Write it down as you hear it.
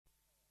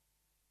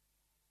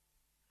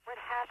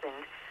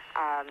happened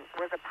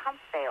was a pump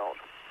failed,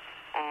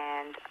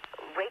 and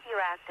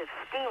radioactive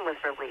steam was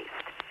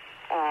released,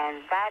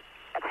 and that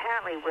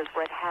apparently was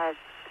what had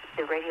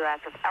the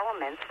radioactive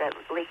elements that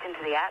leaked into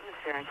the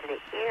atmosphere, into the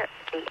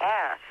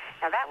air.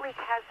 Now, that leak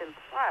has been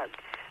plugged,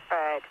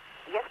 but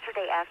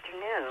yesterday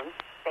afternoon,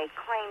 they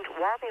claimed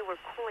while they were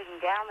cooling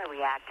down the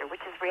reactor,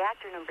 which is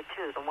reactor number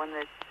 2, the one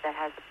that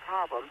has the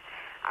problem,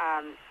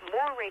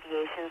 more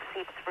radiation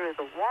seeped through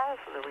the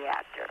walls of the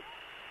reactor.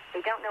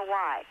 They don't know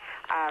why.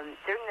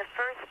 During the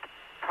first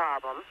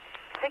problem,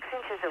 6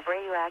 inches of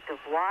radioactive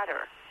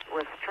water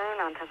was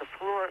strewn onto the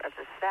floor of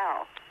the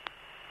cell,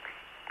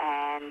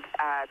 and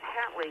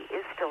apparently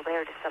is still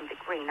there to some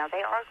degree. Now,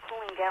 they are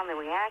cooling down the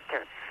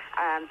reactor.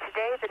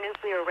 Today, the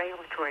Nuclear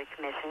Regulatory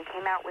Commission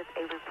came out with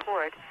a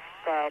report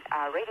that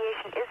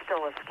radiation is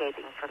still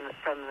escaping from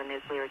the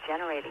nuclear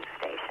generating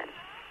station.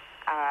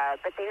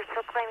 But they are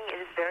still claiming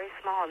it is very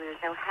small and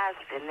there's no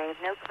hazard, and they have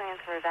no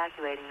plans for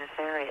evacuating this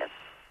area.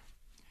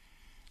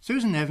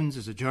 Susan Evans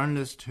is a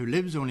journalist who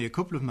lives only a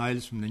couple of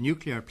miles from the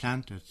nuclear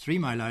plant at 3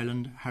 Mile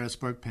Island,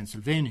 Harrisburg,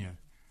 Pennsylvania,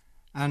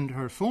 and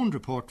her phoned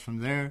report from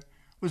there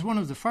was one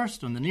of the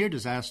first on the near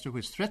disaster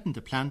which threatened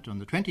the plant on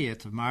the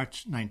 28th of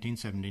March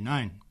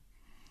 1979.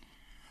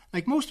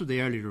 Like most of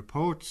the early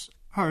reports,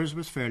 hers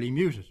was fairly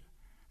muted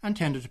and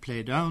tended to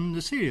play down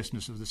the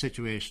seriousness of the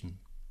situation.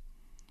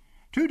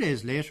 2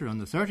 days later, on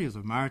the 30th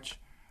of March,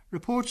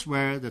 reports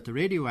were that the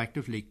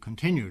radioactive leak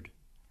continued,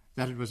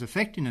 that it was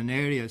affecting an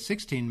area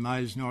 16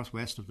 miles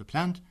northwest of the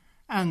plant,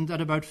 and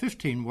that about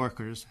 15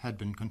 workers had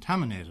been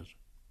contaminated.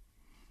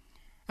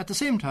 At the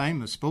same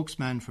time, a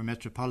spokesman for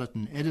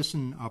Metropolitan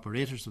Edison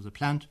operators of the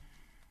plant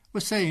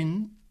was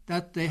saying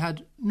that they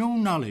had no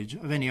knowledge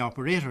of any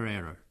operator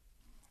error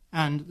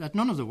and that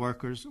none of the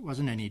workers was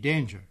in any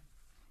danger.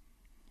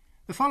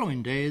 The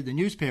following day, the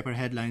newspaper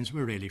headlines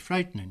were really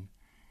frightening.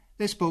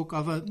 They spoke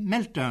of a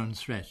meltdown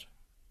threat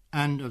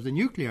and of the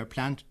nuclear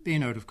plant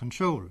being out of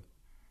control.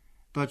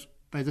 But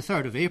by the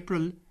 3rd of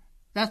April,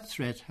 that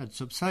threat had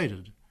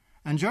subsided,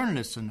 and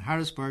journalists in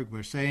Harrisburg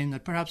were saying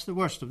that perhaps the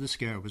worst of the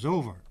scare was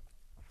over.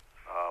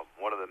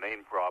 One of the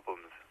main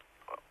problems,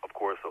 of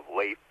course, of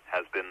late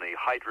has been the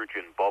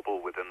hydrogen bubble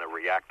within the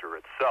reactor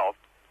itself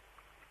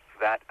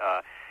that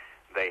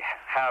they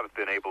have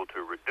been able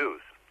to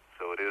reduce.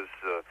 So it is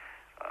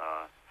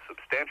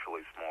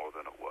substantially smaller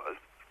than it was,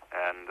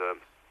 and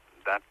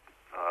that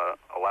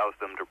allows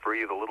them to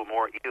breathe a little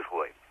more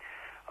easily.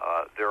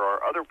 There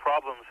are other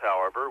problems,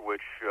 however,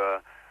 which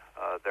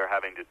they're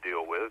having to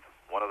deal with.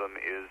 One of them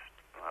is,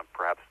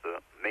 perhaps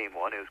the main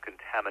one, is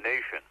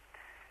contamination.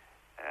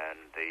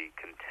 And the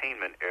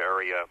containment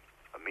area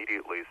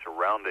immediately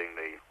surrounding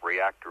the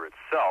reactor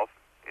itself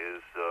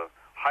is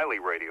highly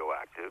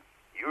radioactive.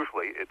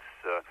 Usually it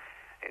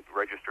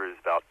registers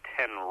about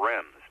 10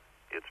 rems.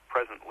 It's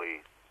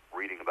presently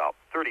reading about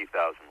 30,000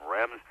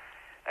 rems,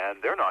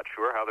 and they're not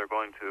sure how they're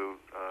going to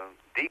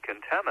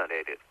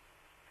decontaminate it.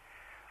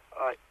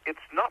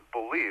 It's not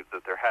believed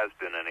that there has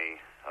been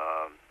any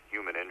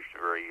human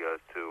injury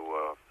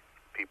to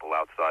people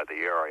outside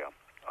the area.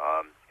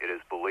 It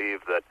is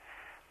believed that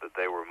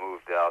they were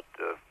moved out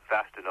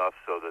fast enough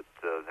so that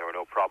there were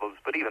no problems,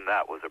 but even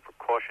that was a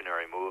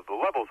precautionary move. The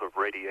levels of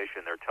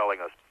radiation, they're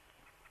telling us,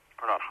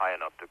 are not high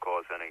enough to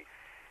cause any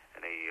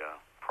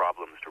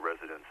problems to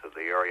residents of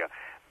the area.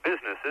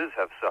 Businesses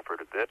have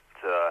suffered a bit.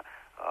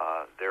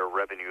 Their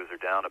revenues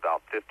are down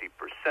about 50%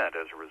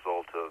 as a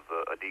result of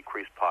a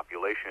decreased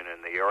population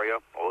in the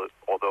area.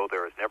 Although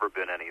there has never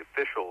been any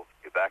official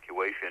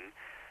evacuation,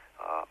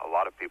 a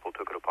lot of people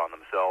took it upon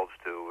themselves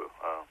to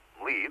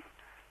leave,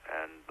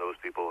 and those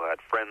people who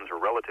had friends or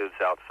relatives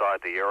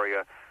outside the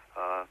area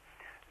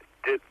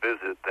did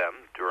visit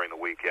them during the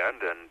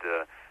weekend, and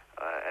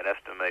an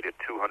estimated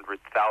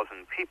 200,000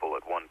 people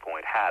at one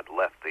point had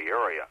left the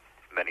area.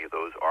 Many of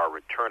those are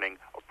returning.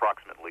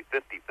 Approximately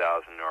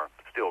 50,000 are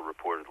still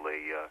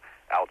reportedly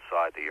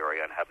outside the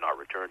area and have not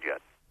returned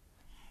yet.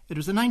 It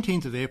was the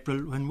 19th of April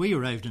when we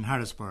arrived in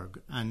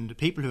Harrisburg, and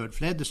people who had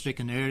fled the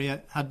stricken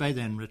area had by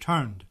then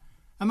returned.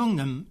 Among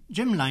them,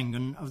 Jim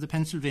Langan of the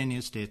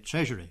Pennsylvania State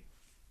Treasury.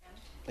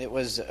 It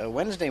was a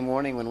Wednesday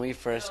morning when we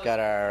first got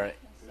our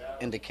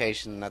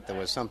indication that there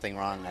was something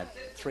wrong at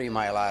 3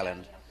 Mile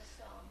Island,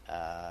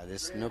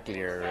 this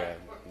nuclear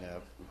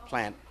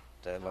plant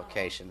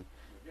location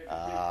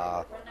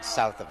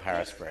south of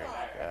Harrisburg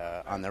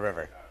on the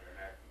river,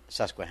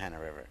 Susquehanna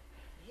River.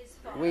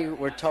 We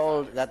were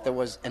told that there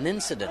was an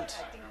incident,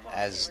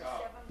 as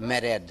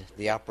MedEd,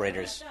 the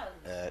operators,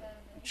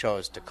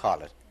 chose to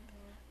call it,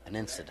 an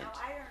incident.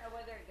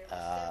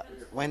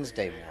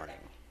 Wednesday morning.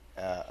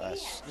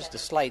 Just a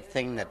slight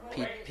thing that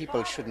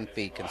people shouldn't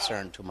be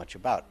concerned too much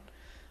about.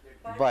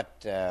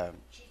 But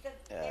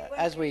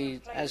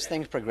as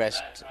things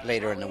progressed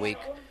later in the week,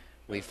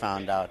 we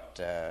found out,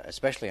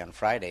 especially on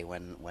Friday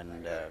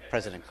when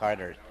President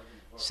Carter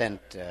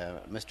sent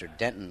Mr.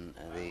 Denton,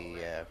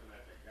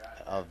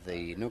 of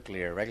the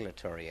Nuclear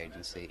Regulatory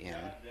Agency, in,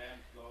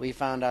 we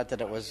found out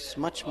that it was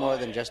much more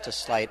than just a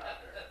slight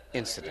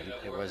incident.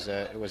 It was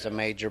a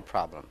major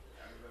problem.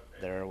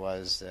 there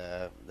was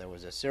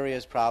a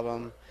serious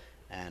problem,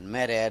 and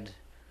MedEd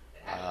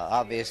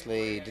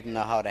obviously didn't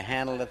know how to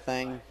handle the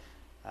thing.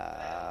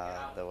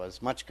 There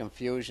was much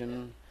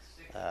confusion.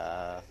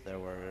 There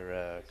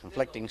were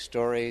conflicting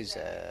stories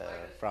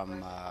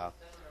from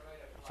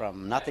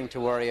nothing to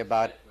worry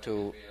about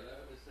to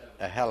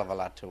a hell of a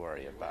lot to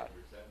worry about.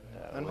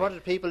 And what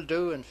did people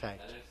do, in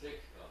fact?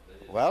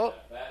 Well,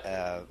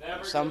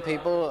 some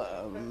people,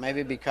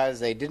 maybe because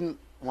they didn't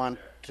want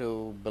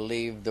to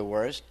believe the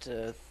worst,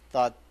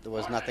 thought there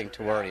was nothing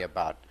to worry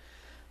about.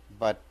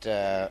 But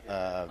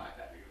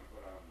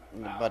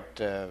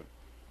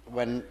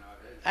when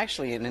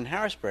actually in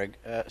Harrisburg,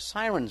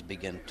 sirens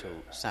began to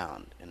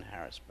sound in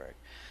Harrisburg.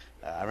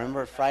 I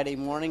remember Friday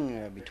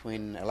morning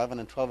between 11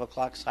 and 12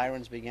 o'clock,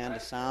 sirens began to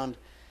sound.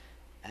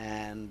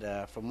 And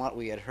from what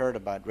we had heard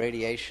about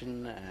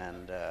radiation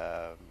and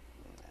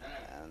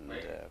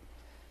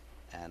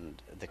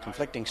the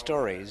conflicting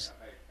stories,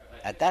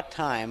 at that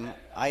time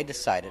I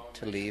decided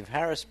to leave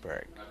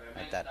Harrisburg.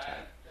 At that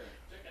time,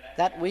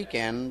 that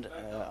weekend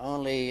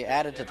only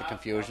added to the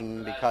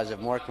confusion because of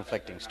more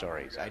conflicting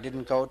stories. I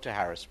didn't go to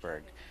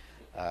Harrisburg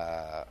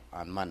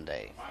on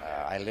Monday.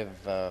 I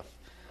live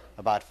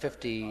about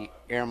 50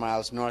 air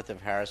miles north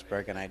of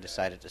Harrisburg, and I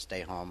decided to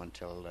stay home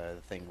until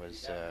the thing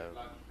was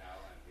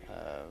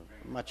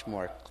much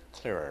more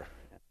clearer.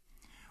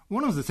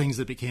 One of the things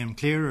that became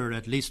clearer,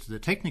 at least to the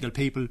technical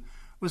people,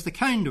 was the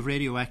kind of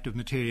radioactive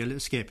material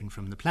escaping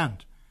from the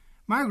plant.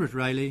 Margaret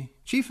Riley,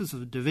 Chief of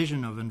the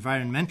Division of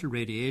Environmental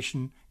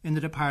Radiation in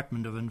the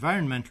Department of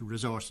Environmental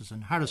Resources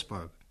in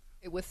Harrisburg.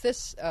 With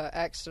this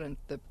accident,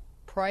 the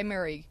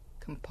primary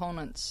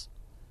components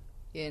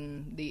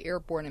in the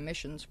airborne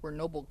emissions were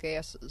noble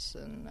gases,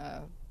 and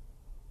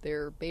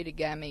they're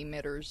beta-gamma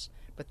emitters,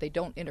 but they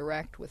don't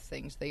interact with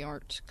things. They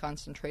aren't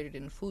concentrated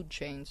in food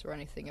chains or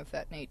anything of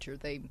that nature.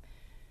 They,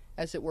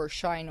 as it were,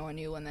 shine on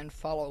you and then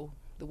follow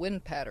the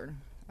wind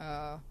pattern.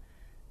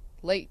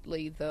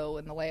 Lately, though,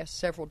 in the last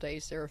several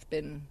days, there have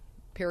been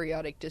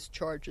periodic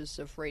discharges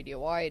of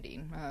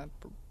radioiodine,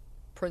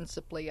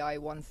 principally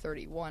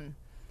I-131,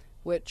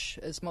 which,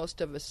 as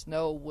most of us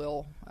know,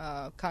 will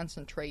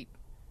concentrate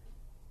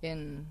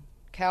in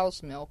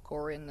cow's milk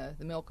or in the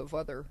milk of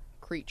other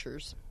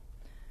creatures.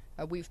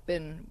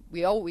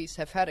 We always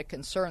have had a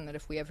concern that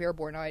if we have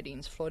airborne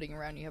iodines floating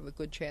around, you have a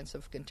good chance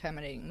of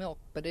contaminating milk.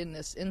 But in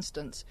this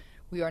instance,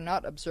 we are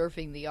not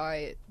observing the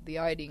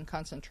iodine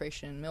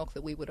concentration in milk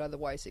that we would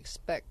otherwise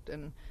expect.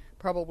 And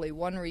probably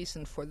one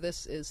reason for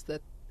this is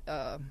that,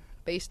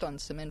 based on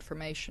some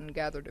information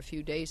gathered a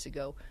few days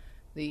ago,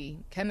 the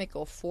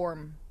chemical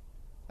form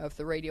of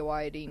the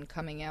radioiodine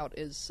coming out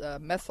is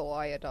methyl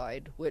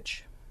iodide,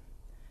 which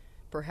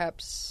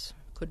perhaps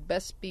could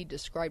best be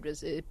described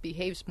as it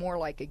behaves more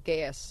like a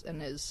gas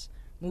and is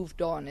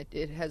moved on.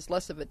 It has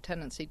less of a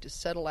tendency to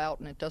settle out,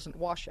 and it doesn't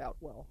wash out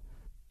well.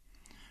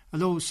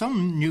 Although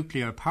some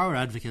nuclear power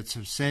advocates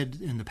have said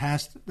in the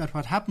past that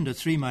what happened at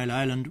 3 Mile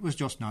Island was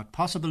just not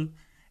possible,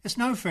 it's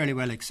now fairly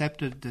well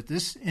accepted that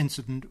this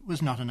incident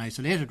was not an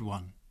isolated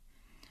one.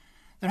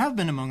 There have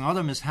been, among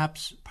other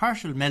mishaps,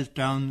 partial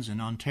meltdowns in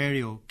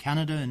Ontario,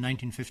 Canada in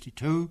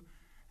 1952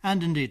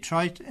 and in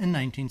Detroit in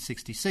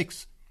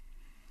 1966.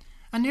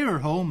 And nearer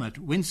home at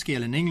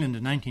Windscale in England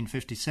in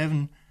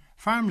 1957,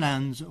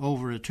 farmlands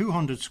over a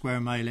 200 square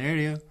mile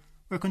area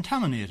were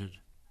contaminated,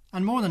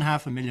 and more than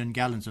 500,000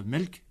 gallons of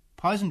milk,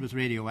 poisoned with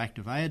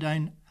radioactive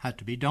iodine, had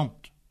to be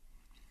dumped.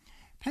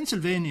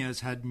 Pennsylvania has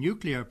had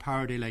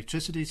nuclear-powered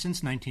electricity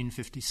since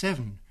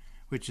 1957,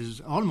 which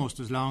is almost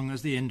as long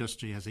as the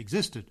industry has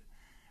existed.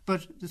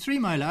 But the 3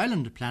 Mile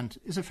Island plant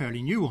is a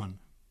fairly new one.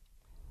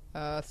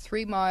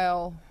 3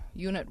 Mile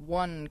Unit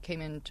 1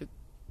 came into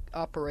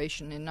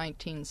operation in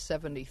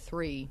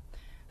 1973.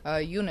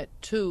 Unit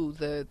 2,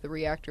 the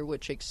reactor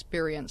which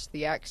experienced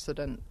the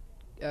accident,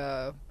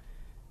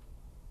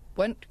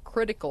 went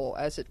critical,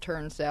 as it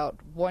turns out,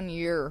 1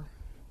 year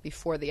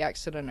before the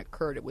accident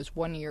occurred. It was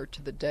 1 year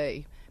to the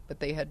day, but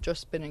they had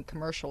just been in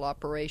commercial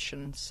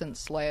operation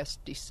since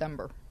last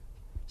December.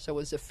 So it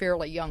was a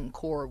fairly young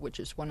core, which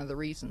is one of the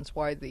reasons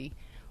why the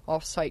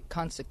off-site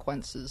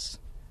consequences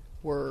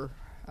were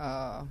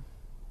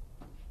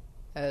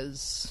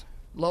as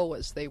low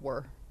as they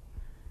were.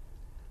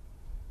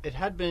 It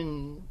had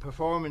been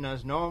performing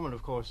as normal,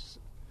 of course,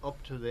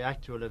 up to the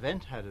actual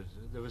event, had it?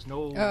 There was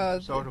no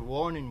sort of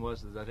warning,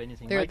 was there, that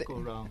anything might go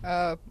wrong?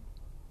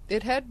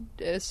 It had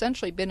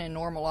essentially been in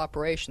normal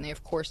operation. They,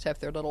 of course, have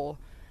their little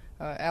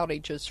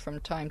outages from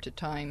time to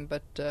time,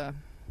 but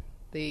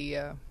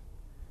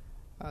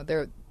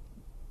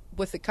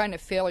with the kind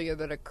of failure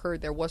that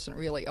occurred, there wasn't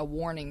really a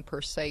warning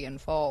per se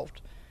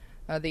involved.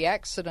 The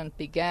accident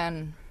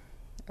began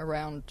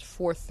around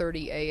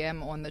 4:30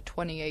 a.m. on the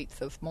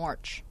 28th of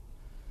March.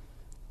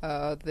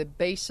 The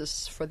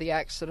basis for the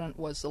accident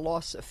was the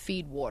loss of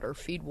feed water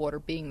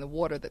being the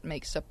water that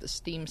makes up the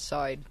steam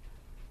side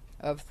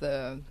of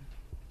the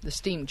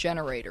steam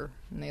generator.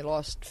 And they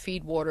lost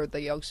feed water,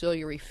 the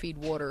auxiliary feed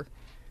water,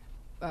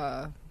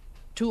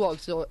 two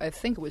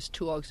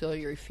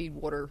auxiliary feed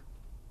water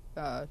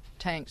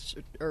tanks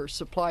or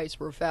supplies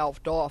were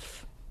valved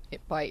off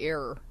by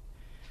error.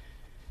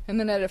 And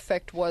the net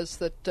effect was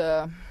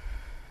that,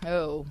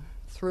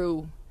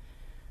 through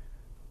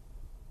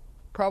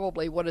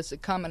probably what is a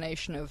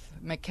combination of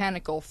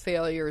mechanical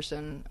failures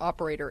and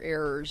operator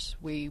errors,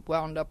 we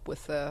wound up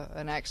with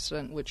an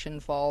accident which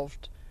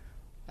involved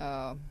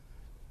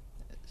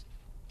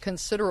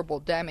considerable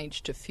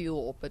damage to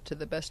fuel, but to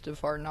the best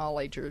of our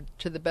knowledge, or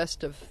to the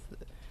best of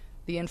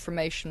the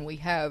information we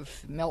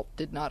have, melt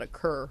did not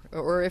occur.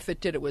 Or if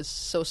it did, it was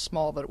so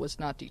small that it was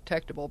not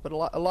detectable. But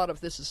a lot of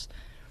this is,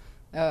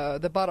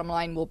 the bottom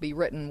line will be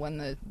written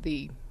when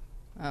the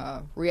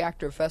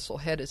reactor vessel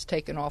head is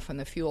taken off and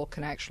the fuel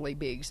can actually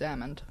be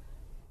examined.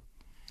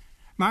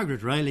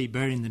 Margaret Riley,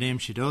 bearing the name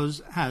she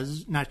does,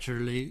 has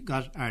naturally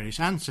got Irish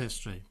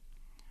ancestry.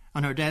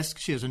 On her desk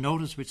she has a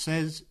notice which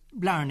says,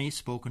 Blarney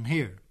spoken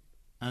here.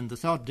 And the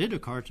thought did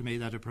occur to me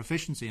that a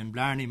proficiency in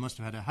Blarney must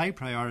have had a high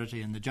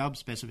priority in the job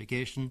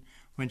specification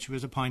when she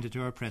was appointed to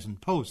her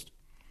present post.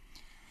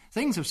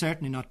 Things have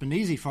certainly not been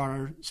easy for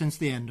her since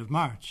the end of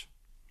March.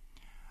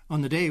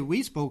 On the day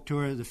we spoke to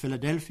her, the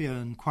Philadelphia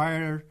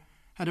Inquirer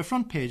had a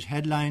front-page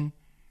headline,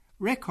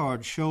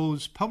 Record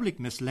shows public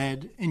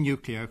misled in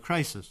nuclear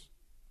crisis.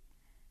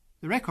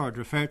 The record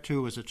referred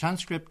to was a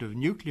transcript of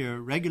Nuclear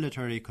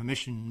Regulatory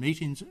Commission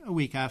meetings a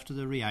week after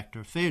the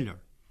reactor failure.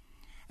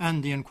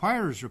 And the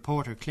Inquirer's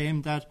reporter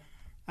claimed that,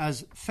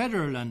 as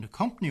federal and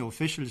company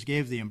officials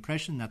gave the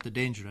impression that the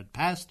danger had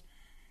passed,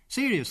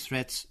 serious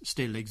threats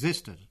still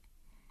existed.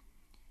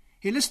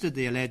 He listed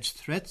the alleged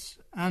threats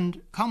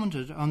and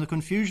commented on the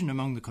confusion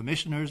among the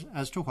commissioners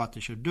as to what they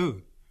should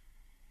do.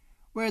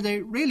 Were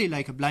they really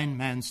like a blind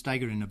man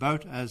staggering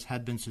about, as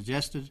had been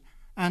suggested,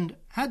 and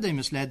had they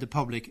misled the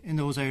public in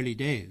those early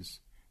days?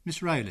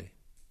 Miss Riley?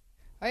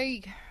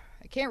 I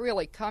can't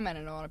really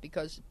comment on it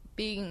because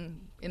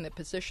being in the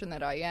position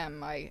that I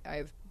am,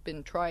 I've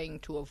been trying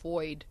to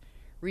avoid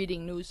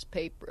reading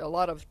newspaper,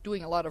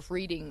 doing a lot of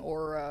reading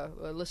or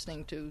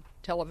listening to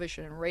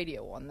television and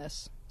radio on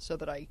this, so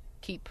that I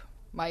keep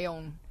my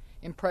own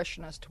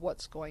impression as to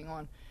what's going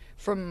on.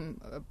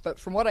 But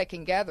from what I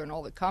can gather and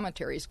all the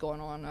commentaries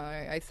going on,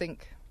 I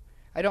think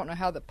I don't know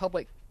how the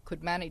public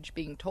could manage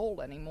being told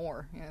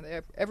anymore.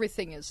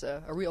 Everything is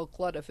a real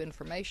glut of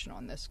information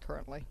on this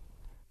currently.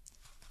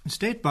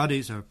 State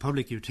bodies or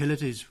public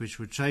utilities which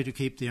would try to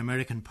keep the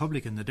American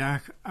public in the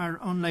dark are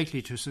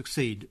unlikely to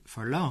succeed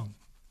for long.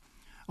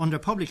 Under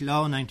Public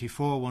Law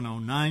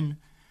 94-109,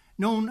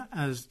 known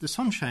as the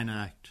Sunshine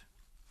Act,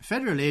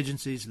 federal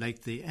agencies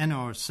like the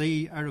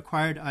NRC are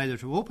required either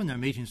to open their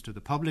meetings to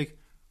the public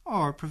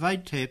or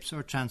provide tapes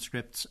or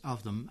transcripts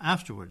of them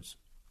afterwards.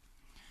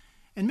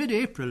 In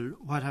mid-April,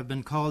 what have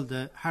been called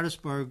the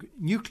Harrisburg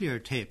nuclear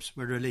tapes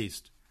were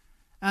released,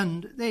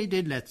 and they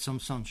did let some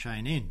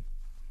sunshine in.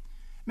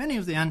 Many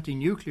of the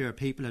anti-nuclear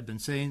people had been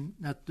saying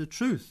that the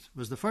truth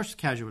was the first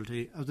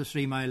casualty of the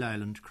 3 Mile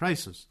Island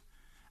crisis,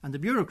 and the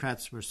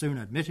bureaucrats were soon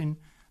admitting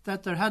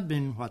that there had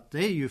been what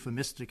they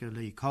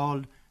euphemistically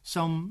called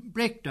some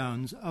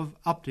breakdowns of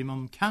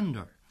optimum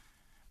candour.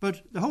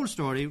 But the whole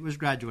story was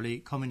gradually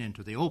coming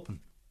into the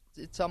open.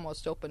 It's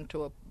almost open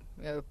to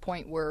a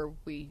point where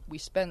we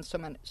spend so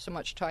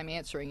much time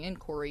answering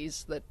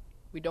inquiries that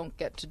we don't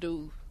get to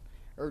do,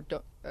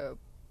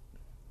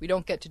 we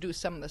don't get to do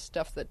some of the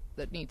stuff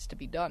that needs to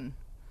be done.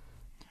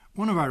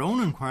 One of our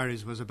own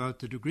inquiries was about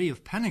the degree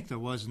of panic there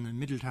was in the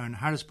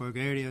Middletown-Harrisburg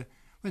area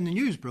when the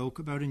news broke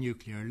about a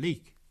nuclear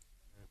leak.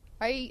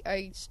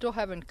 I still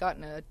haven't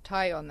gotten a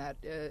tie on that.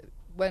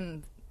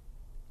 When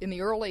in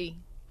the early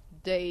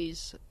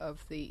days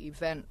of the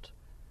event,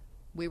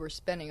 we were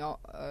spending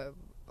a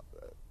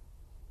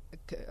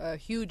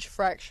huge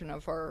fraction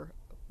of our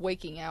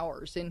waking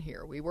hours in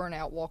here. We weren't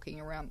out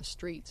walking around the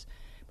streets.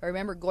 But I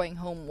remember going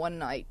home one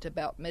night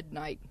about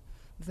midnight,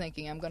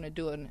 thinking I'm going to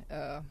do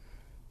a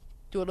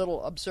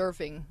little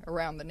observing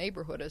around the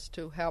neighborhood as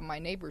to how my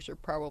neighbors are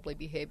probably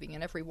behaving,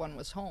 and everyone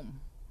was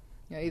home.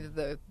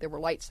 Either there were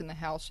lights in the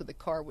house or the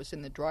car was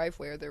in the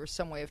driveway, or there was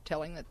some way of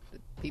telling that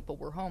people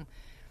were home.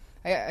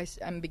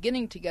 I'm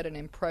beginning to get an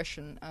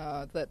impression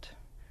that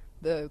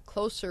the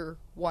closer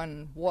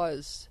one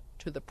was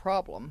to the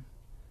problem,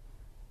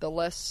 the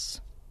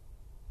less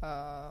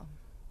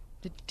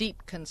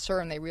deep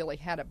concern they really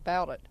had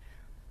about it.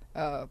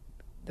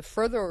 The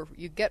further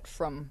you get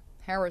from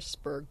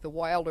Harrisburg, the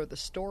wilder the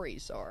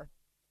stories are.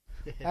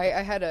 I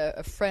had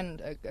a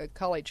friend, a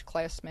college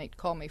classmate,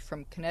 call me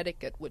from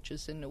Connecticut, which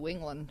is in New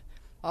England,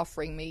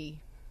 offering me,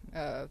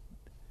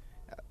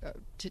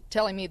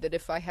 telling me that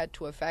if I had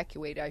to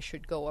evacuate, I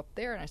should go up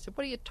there. And I said,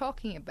 "What are you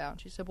talking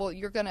about?" She said, "Well,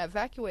 you're going to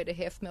evacuate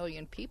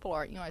 500,000 people,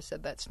 aren't you?" I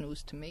said, "That's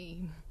news to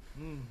me."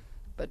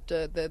 But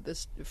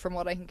from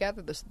what I can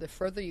gather, the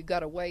further you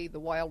got away, the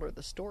wilder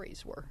the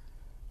stories were.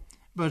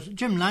 But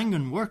Jim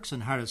Langan works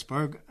in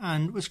Harrisburg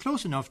and was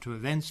close enough to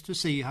events to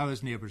see how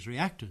his neighbours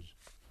reacted.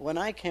 When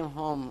I came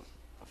home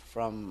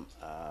from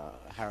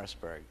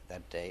Harrisburg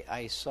that day,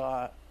 I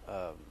saw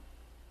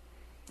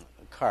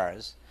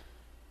cars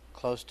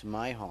close to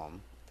my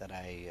home that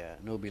I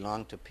knew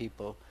belonged to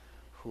people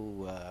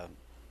who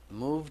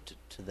moved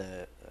to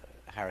the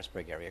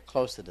Harrisburg area,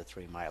 close to the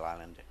 3 Mile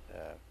Island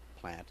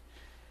plant,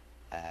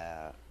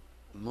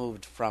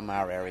 moved from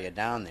our area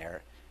down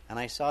there, and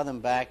I saw them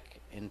back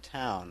in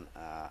town.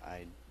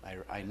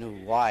 I knew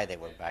why they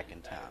were back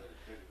in town.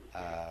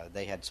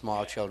 They had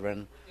small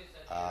children.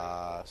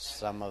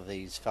 Some of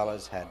these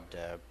fellas had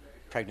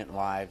pregnant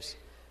wives,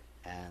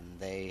 and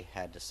they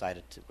had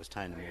decided it was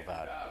time to move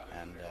out.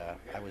 And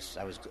I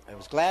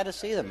was glad to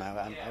see them.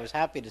 I was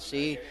happy to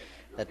see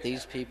that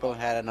these people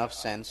had enough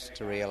sense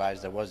to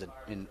realize there was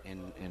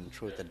in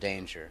truth a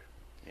danger.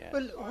 Yeah.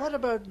 Well, what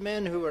about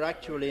men who were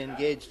actually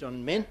engaged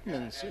on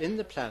maintenance in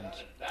the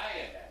plant?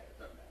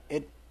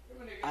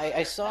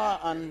 I saw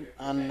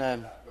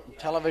on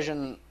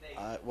television,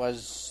 it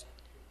was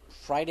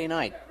Friday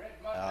night,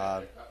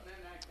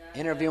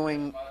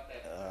 interviewing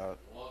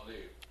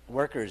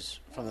workers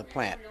from the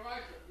plant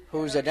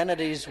whose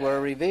identities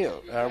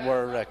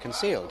were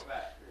concealed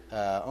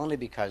only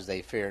because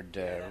they feared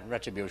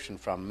retribution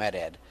from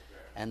Med-Ed,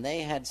 and they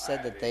had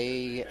said that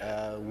they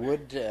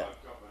would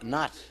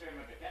not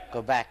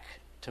go back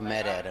to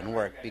Med-Ed and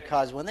work,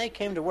 because when they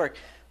came to work,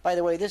 by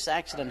the way, this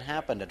accident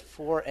happened at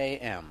 4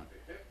 a.m.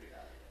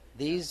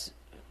 These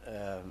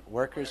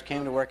workers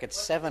came to work at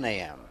 7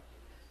 a.m.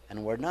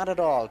 and were not at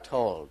all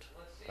told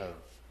of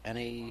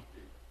any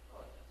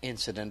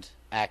incident,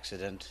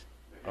 accident,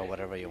 or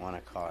whatever you want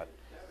to call it.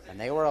 And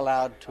they were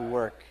allowed to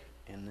work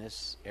in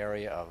this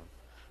area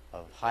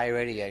of high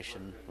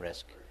radiation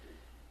risk.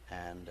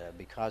 And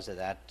because of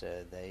that,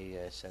 they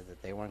said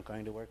that they weren't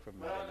going to work for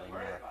Med-Ed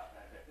anymore.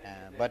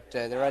 But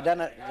their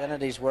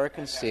identities were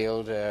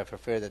concealed for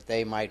fear that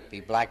they might be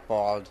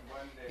blackballed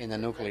in the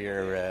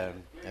nuclear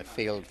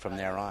field from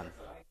there on.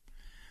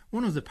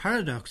 One of the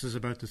paradoxes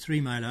about the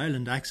 3 Mile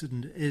Island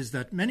accident is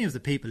that many of the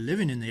people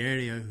living in the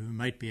area who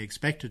might be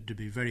expected to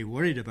be very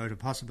worried about a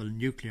possible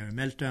nuclear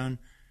meltdown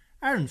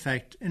are in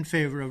fact in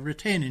favour of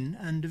retaining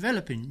and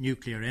developing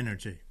nuclear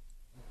energy.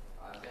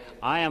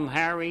 I am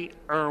Harry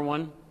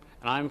Irwin,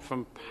 and I'm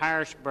from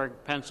Harrisburg,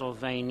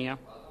 Pennsylvania,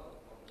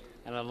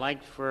 and I'd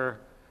like for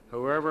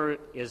whoever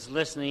is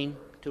listening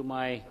to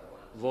my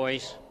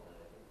voice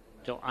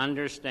to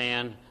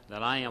understand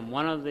that I am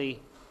one of the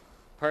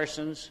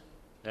persons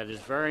that is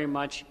very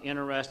much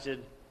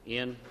interested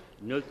in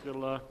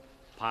nuclear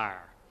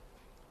power.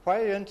 Why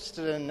are you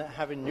interested in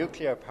having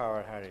nuclear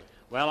power, Harry?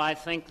 Well, I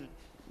think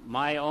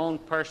my own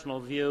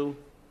personal view,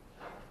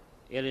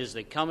 it is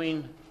the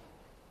coming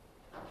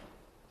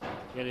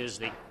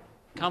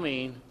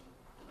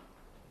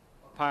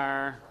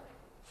power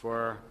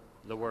for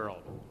the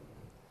world.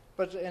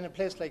 But in a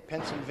place like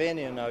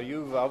Pennsylvania now,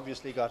 you've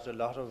obviously got a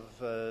lot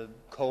of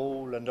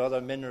coal and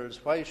other minerals.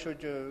 Why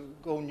should you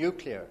go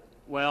nuclear?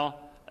 Well,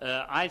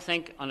 I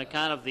think on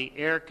account of the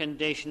air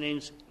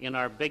conditionings in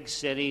our big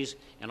cities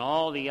and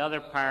all the other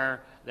power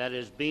that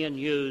is being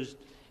used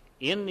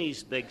in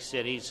these big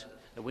cities,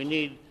 that we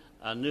need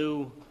a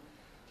new...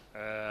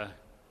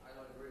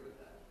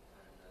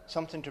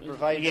 something to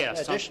provide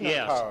additional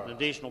power. Yes,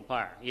 additional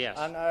power, yes.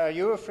 And are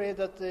you afraid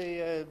that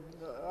the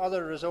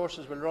other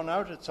resources will run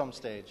out at some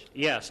stage?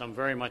 Yes, I'm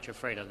very much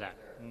afraid of that.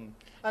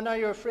 And are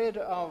you afraid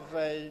of...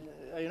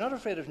 are you not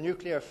afraid of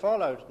nuclear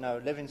fallout now,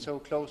 living so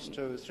close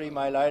to 3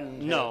 Mile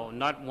Island? No,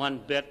 not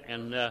one bit.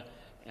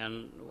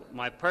 And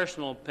my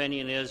personal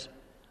opinion is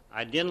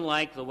I didn't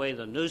like the way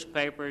the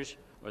newspapers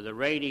or the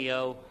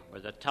radio or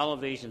the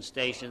television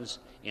stations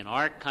in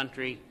our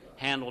country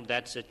handled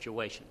that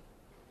situation.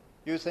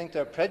 You think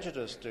they're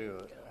prejudiced, do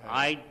you?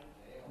 I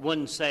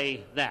wouldn't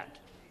say that.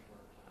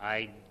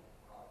 I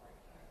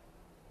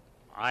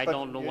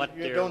don't know what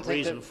their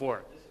reason for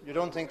it. You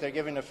don't think they're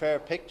giving a fair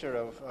picture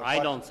of I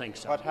don't think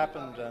so. What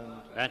happened?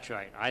 That's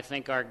right. I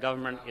think our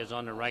government is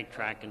on the right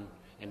track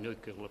in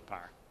nuclear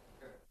power.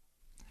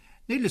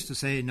 Needless to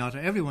say, not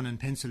everyone in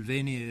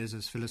Pennsylvania is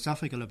as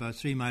philosophical about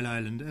 3 Mile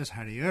Island as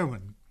Harry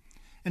Irwin.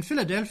 In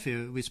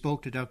Philadelphia, we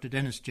spoke to Dr.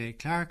 Dennis J.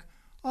 Clark,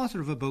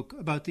 author of a book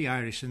about the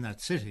Irish in that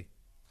city.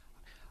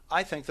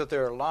 I think that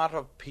there are a lot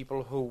of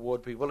people who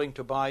would be willing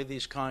to buy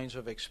these kinds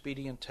of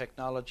expedient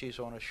technologies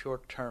on a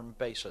short-term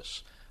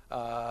basis.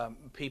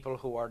 People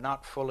who are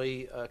not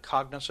fully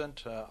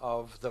cognizant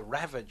of the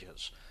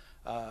ravages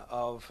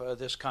of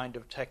this kind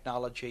of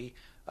technology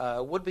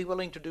would be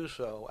willing to do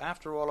so.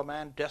 After all, a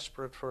man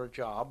desperate for a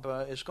job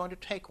is going to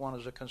take one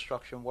as a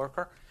construction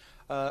worker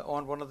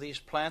on one of these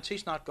plants.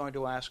 He's not going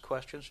to ask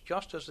questions,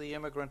 just as the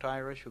immigrant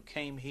Irish who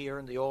came here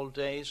in the old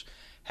days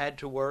had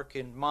to work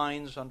in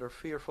mines under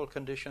fearful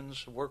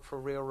conditions, work for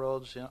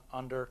railroads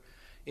under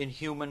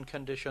inhuman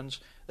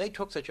conditions. They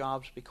took the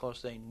jobs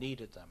because they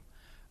needed them.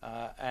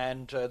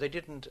 And they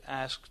didn't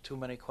ask too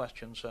many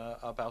questions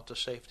about the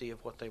safety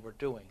of what they were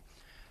doing.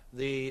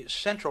 The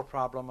central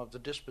problem of the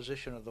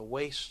disposition of the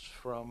waste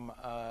from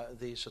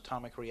these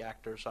atomic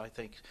reactors, I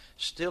think,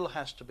 still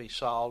has to be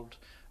solved.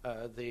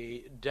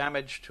 The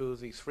damage to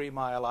the 3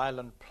 Mile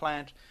Island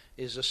plant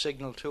is a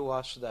signal to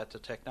us that the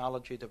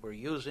technology that we're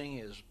using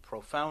is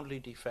profoundly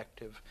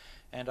defective,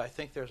 and I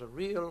think there's a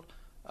real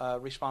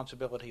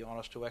responsibility on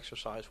us to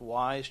exercise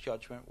wise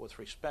judgment with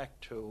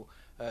respect to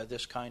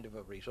this kind of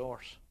a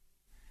resource.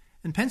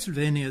 In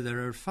Pennsylvania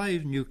there are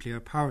 5 nuclear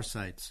power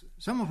sites,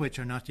 some of which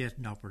are not yet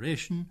in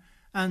operation,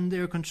 and they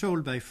are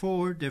controlled by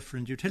 4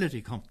 different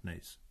utility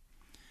companies.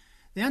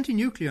 The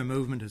anti-nuclear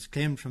movement has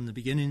claimed from the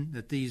beginning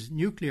that these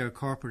nuclear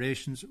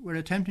corporations were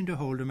attempting to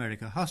hold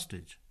America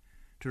hostage,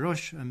 to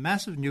rush a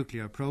massive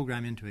nuclear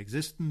program into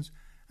existence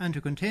and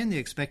to contain the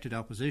expected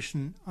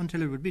opposition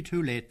until it would be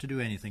too late to do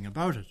anything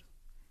about it.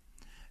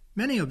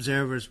 Many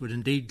observers would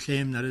indeed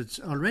claim that it's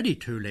already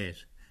too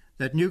late,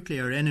 that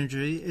nuclear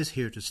energy is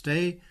here to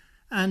stay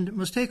and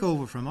must take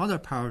over from other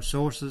power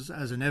sources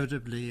as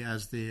inevitably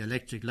as the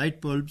electric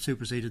light bulb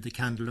superseded the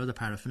candle or the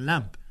paraffin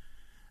lamp.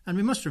 And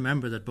we must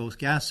remember that both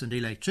gas and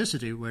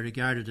electricity were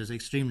regarded as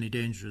extremely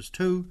dangerous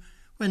too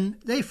when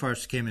they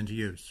first came into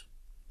use.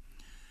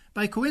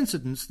 By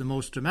coincidence, the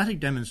most dramatic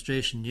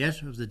demonstration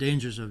yet of the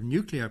dangers of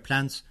nuclear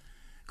plants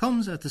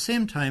comes at the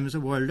same time as a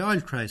world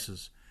oil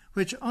crisis,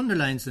 which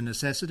underlines the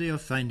necessity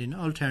of finding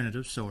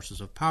alternative sources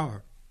of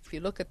power. If you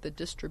look at the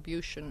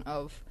distribution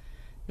of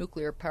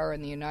nuclear power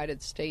in the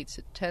United States,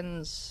 it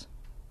tends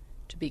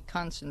to be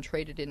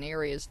concentrated in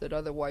areas that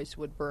otherwise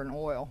would burn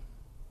oil.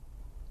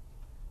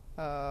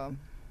 Well,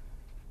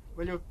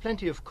 you have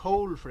plenty of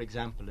coal, for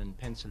example, in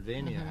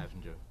Pennsylvania,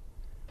 haven't you?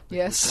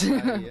 Yes.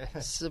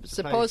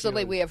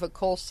 Supposedly we have a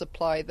coal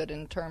supply that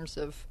in terms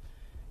of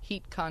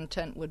heat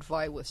content would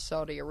vie with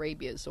Saudi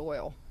Arabia's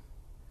oil.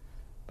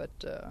 But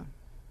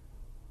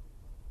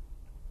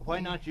why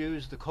not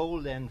use the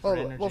coal then for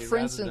energy for rather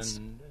instance,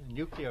 than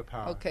nuclear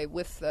power? Okay,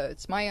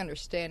 it's my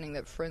understanding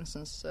that, for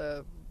instance,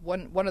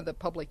 one of the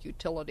public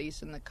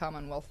utilities in the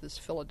Commonwealth is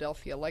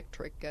Philadelphia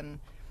Electric, and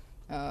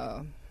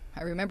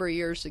I remember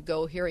years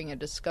ago hearing a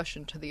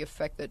discussion to the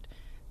effect that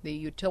the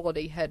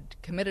utility had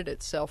committed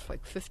itself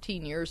like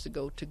 15 years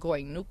ago to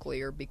going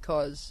nuclear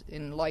because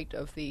in light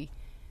of the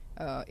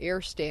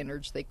air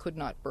standards they could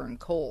not burn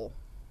coal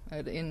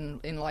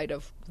in light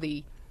of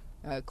the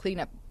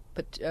cleanup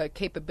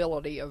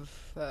capability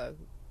of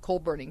coal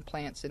burning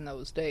plants in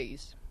those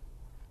days.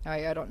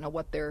 I don't know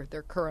what their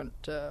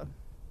current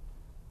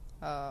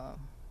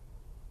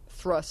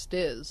thrust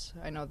is.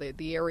 I know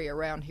the area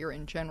around here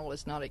in general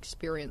is not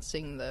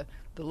experiencing the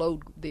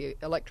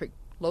electric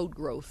load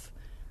growth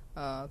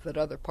that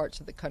other parts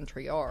of the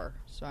country are.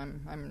 So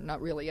I'm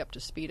not really up to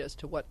speed as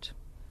to what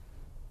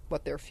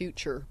their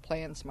future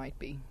plans might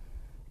be.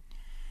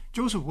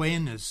 Joseph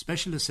Wayne is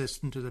Special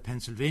Assistant to the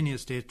Pennsylvania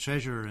State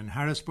Treasurer in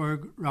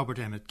Harrisburg, Robert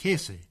Emmett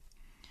Casey.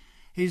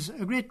 He's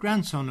a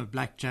great-grandson of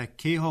Black Jack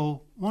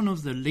Kehoe, one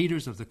of the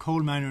leaders of the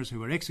coal miners who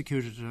were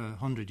executed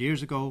 100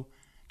 years ago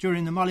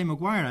during the Molly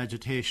Maguire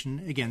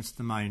agitation against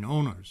the mine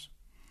owners.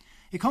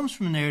 He comes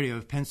from an area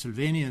of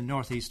Pennsylvania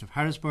northeast of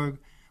Harrisburg,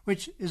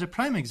 which is a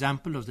prime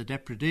example of the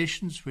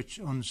depredations which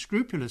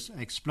unscrupulous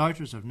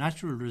exploiters of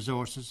natural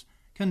resources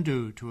can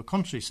do to a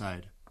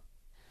countryside.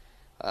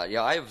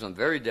 I have some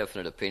very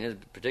definite opinions,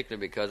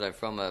 particularly because I'm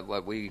from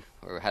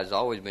has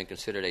always been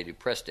considered a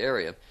depressed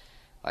area.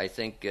 I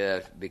think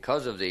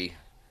because of the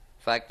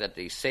fact that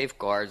the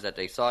safeguards that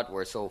they thought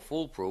were so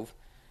foolproof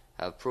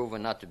have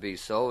proven not to be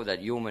so,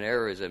 that human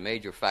error is a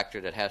major factor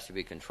that has to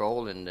be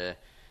controlled, and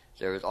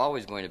there is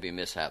always going to be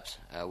mishaps.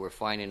 We're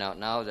finding out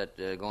now that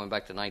going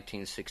back to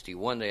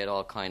 1961, they had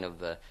all kind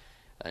of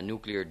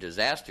nuclear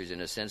disasters.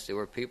 In a sense, there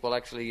were people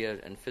actually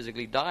and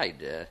physically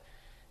died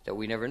that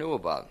we never knew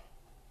about.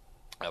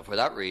 For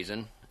that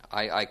reason,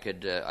 I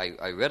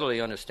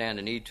readily understand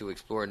the need to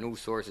explore new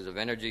sources of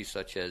energy,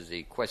 such as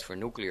the quest for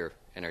nuclear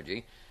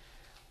energy.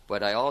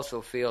 But I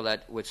also feel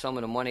that with some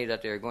of the money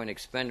that they're going to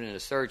expend in the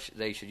search,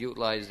 they should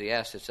utilize the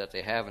assets that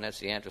they have, and that's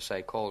the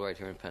anthracite coal right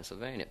here in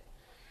Pennsylvania.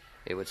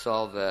 It would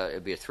solve,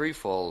 it'd be a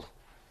threefold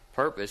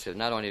purpose. It would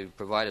not only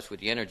provide us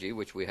with the energy,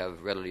 which we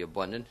have readily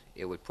abundant,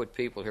 it would put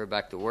people here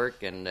back to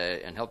work and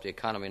help the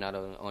economy not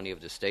only of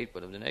the state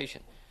but of the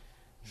nation.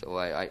 So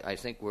I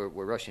think we're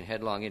rushing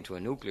headlong into a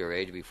nuclear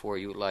age before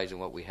utilizing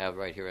what we have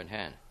right here in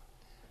hand.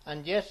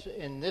 And yet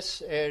in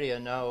this area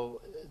now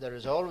there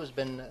has always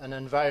been an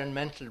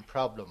environmental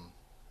problem,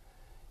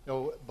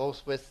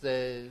 both with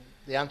the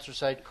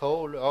anthracite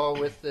coal or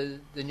with the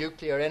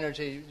nuclear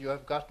energy you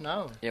have got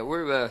now. Yeah,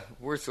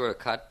 we're sort of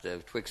caught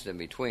twixt and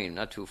between.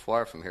 Not too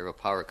far from here, a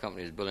power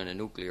company is building a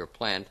nuclear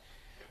plant,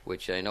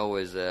 which I know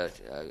is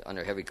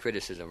under heavy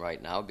criticism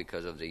right now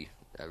because of the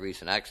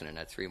recent accident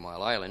at 3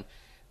 Mile Island.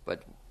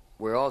 But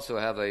we also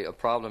have a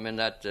problem in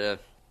that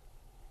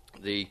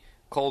the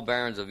coal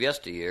barons of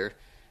yesteryear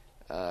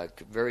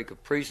very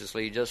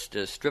capriciously just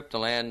stripped the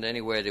land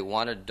anywhere they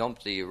wanted,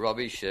 dumped the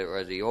rubbish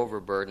or the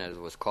overburden, as it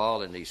was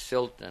called, and the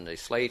silt and the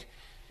slate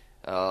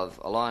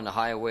along the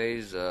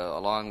highways,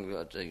 along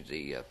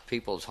the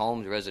people's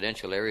homes,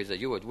 residential areas that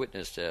you had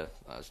witnessed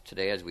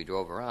today as we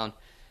drove around.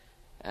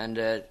 And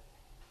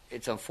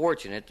it's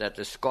unfortunate that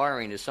the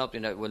scarring is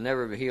something that will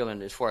never heal,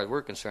 as far as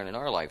we're concerned, in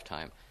our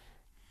lifetime.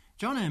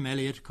 John M.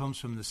 Elliott comes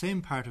from the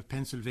same part of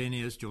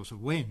Pennsylvania as Joseph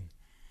Wayne,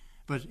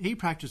 but he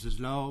practices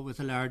law with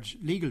a large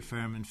legal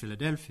firm in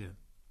Philadelphia.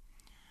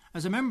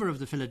 As a member of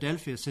the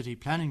Philadelphia City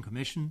Planning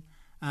Commission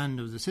and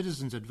of the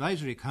Citizens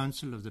Advisory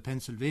Council of the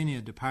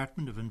Pennsylvania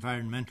Department of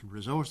Environmental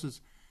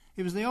Resources,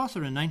 he was the author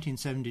in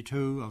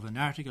 1972 of an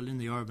article in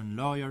the Urban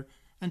Lawyer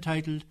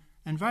entitled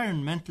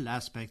Environmental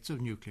Aspects of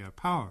Nuclear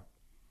Power.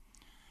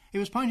 He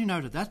was pointing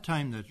out at that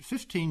time that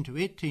 15 to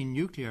 18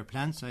 nuclear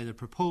plants either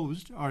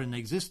proposed or in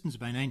existence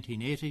by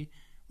 1980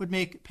 would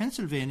make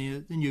Pennsylvania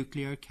the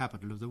nuclear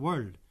capital of the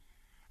world.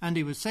 And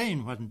he was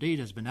saying, what indeed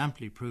has been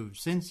amply proved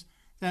since,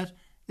 that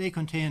they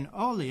contain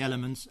all the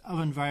elements of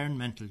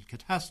environmental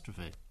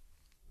catastrophe.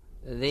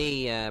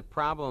 The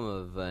problem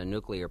of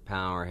nuclear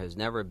power has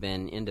never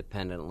been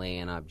independently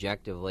and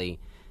objectively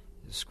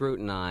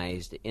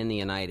scrutinized in the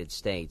United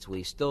States.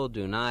 We still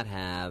do not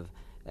have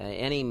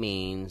any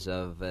means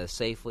of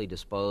safely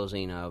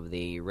disposing of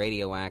the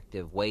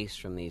radioactive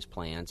waste from these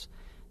plants.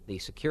 The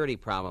security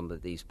problem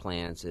of these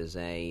plants is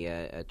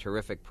a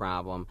terrific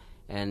problem,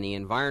 and the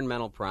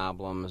environmental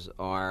problems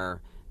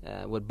are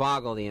would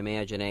boggle the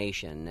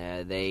imagination.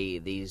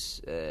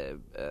 These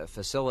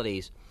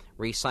facilities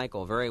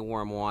recycle very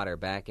warm water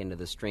back into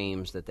the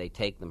streams that they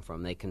take them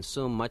from. They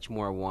consume much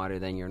more water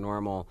than your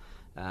normal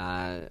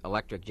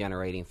electric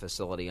generating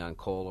facility on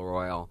coal or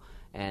oil,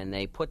 and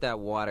they put that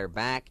water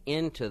back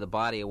into the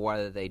body of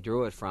water that they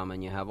drew it from,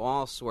 and you have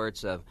all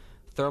sorts of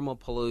thermal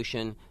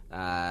pollution,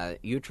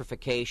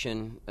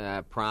 eutrophication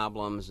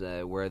problems,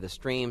 where the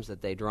streams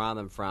that they draw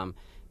them from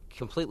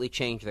completely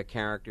change their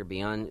character,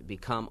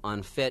 become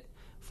unfit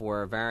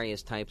for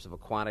various types of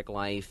aquatic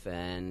life,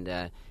 and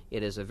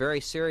it is a very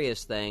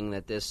serious thing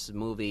that this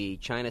movie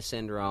China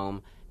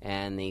Syndrome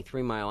and the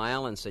 3 Mile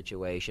Island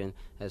situation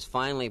has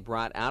finally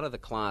brought out of the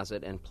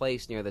closet and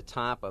placed near the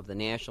top of the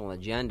national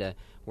agenda,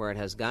 where it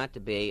has got to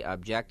be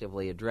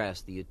objectively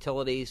addressed. The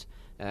utilities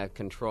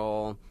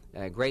control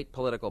great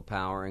political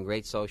power and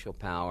great social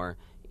power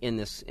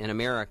in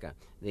America.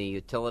 The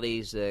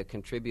utilities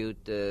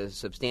contribute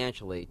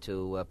substantially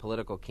to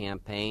political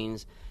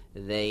campaigns.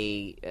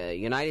 The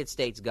United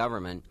States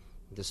government,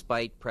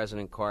 despite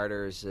President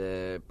Carter's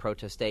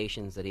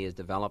protestations that he is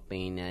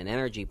developing an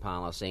energy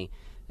policy,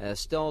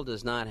 still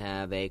does not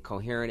have a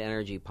coherent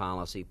energy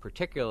policy.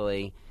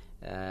 Particularly,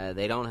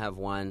 they don't have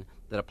one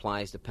that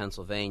applies to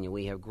Pennsylvania.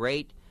 We have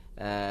great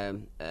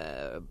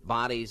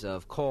bodies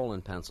of coal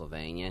in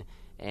Pennsylvania,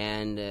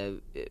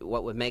 and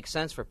what would make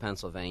sense for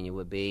Pennsylvania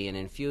would be an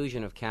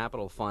infusion of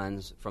capital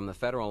funds from the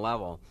federal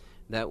level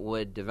that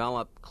would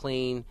develop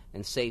clean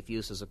and safe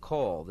uses of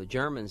coal. The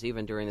Germans,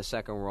 even during the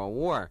Second World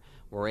War,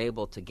 were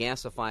able to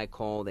gasify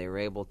coal. They were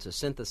able to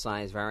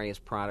synthesize various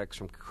products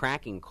from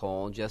cracking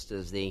coal, just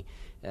as the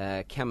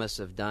chemists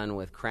have done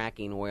with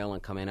cracking oil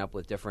and coming up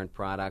with different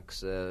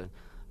products,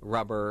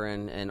 rubber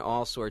and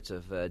all sorts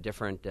of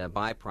different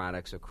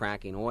byproducts of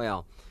cracking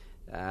oil.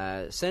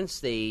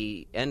 Since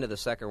the end of the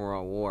Second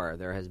World War,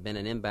 there has been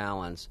an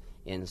imbalance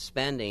in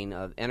spending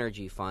of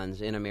energy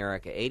funds in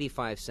America.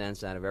 85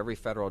 cents out of every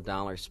federal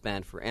dollar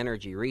spent for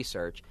energy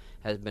research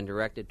has been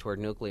directed toward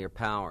nuclear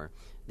power.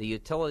 The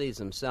utilities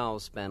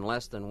themselves spend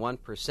less than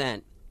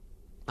 1%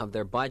 of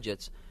their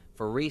budgets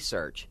for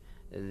research.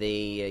 The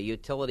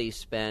utilities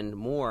spend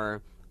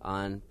more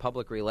on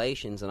public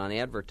relations and on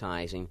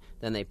advertising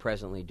than they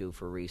presently do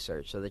for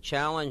research. So the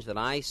challenge that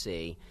I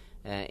see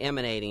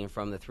emanating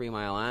from the 3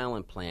 Mile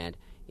Island plant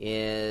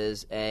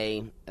is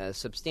a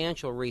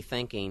substantial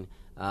rethinking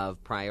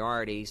of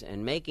priorities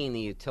and making the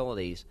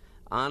utilities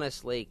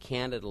honestly,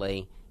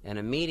 candidly, and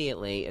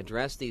immediately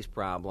address these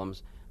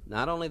problems,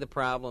 not only the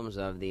problems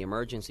of the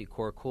emergency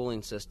core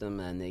cooling system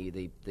and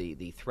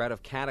the threat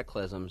of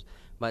cataclysms,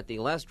 but the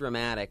less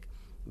dramatic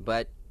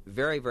but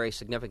very, very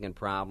significant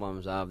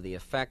problems of the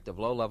effect of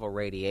low-level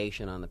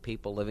radiation on the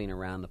people living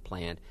around the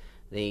plant,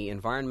 the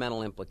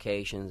environmental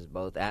implications,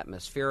 both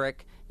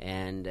atmospheric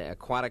and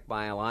aquatic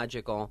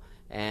biological,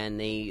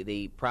 and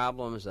the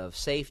problems of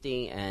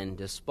safety and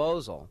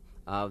disposal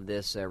of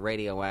this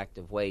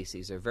radioactive waste.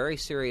 These are very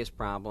serious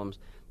problems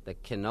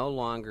that can no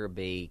longer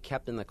be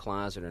kept in the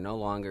closet or no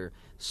longer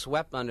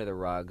swept under the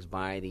rugs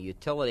by the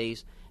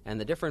utilities and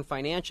the different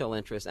financial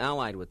interests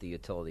allied with the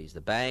utilities,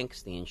 the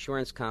banks, the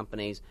insurance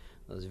companies,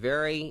 those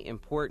very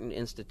important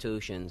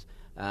institutions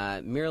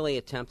merely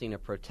attempting to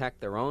protect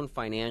their own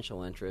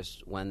financial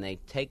interests when they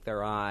take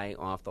their eye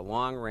off the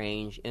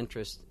long-range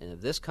interests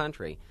of this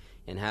country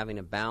in having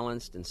a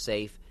balanced and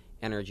safe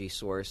energy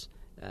source.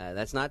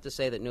 That's not to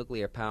say that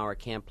nuclear power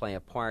can't play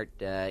a part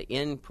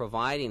in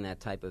providing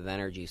that type of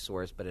energy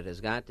source, but it has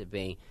got to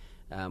be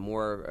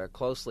more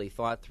closely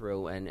thought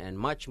through and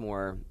much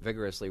more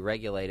vigorously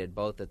regulated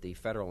both at the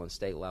federal and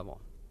state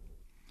level.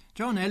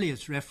 John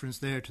Elliott's reference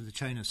there to the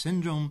China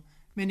Syndrome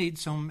may need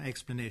some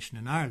explanation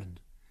in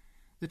Ireland.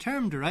 The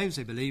term derives,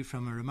 I believe,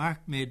 from a remark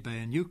made by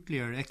a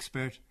nuclear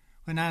expert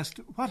when asked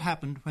what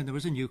happened when there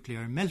was a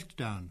nuclear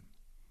meltdown.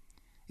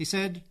 He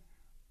said,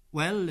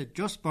 "Well, it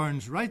just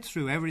burns right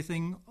through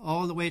everything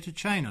all the way to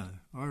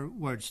China," or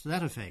words to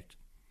that effect.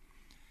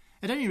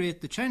 At any rate,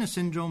 The China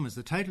Syndrome is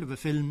the title of a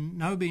film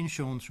now being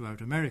shown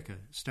throughout America,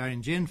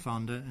 starring Jane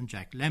Fonda and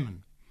Jack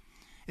Lemmon.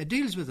 It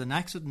deals with an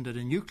accident at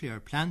a nuclear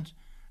plant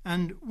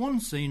and one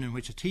scene in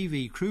which a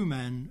TV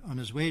crewman on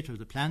his way to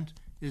the plant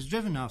is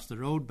driven off the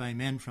road by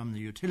men from the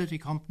utility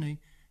company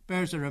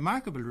bears a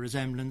remarkable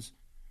resemblance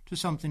to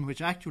something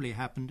which actually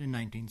happened in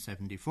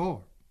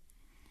 1974.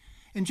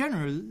 In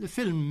general, the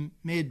film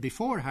made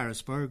before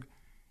Harrisburg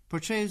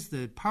portrays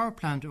the power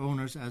plant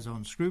owners as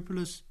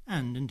unscrupulous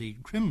and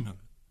indeed criminal.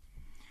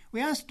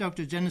 We asked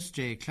Dr. Dennis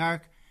J.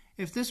 Clark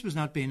if this was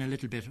not being a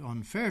little bit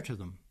unfair to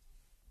them.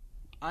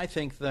 I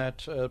think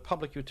that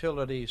public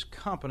utilities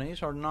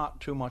companies are not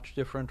too much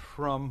different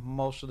from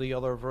most of the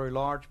other very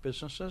large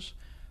businesses.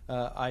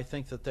 I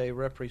think that they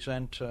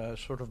represent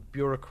sort of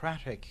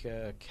bureaucratic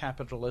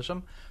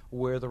capitalism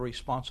where the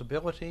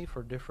responsibility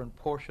for different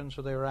portions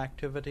of their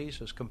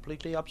activities is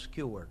completely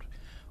obscured,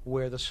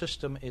 where the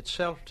system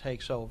itself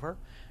takes over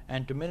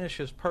and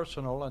diminishes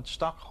personal and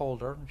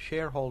stockholder and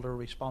shareholder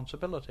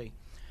responsibility.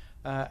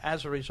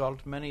 As a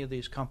result, many of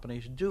these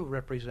companies do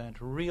represent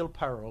real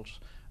perils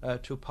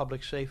to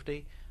public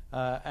safety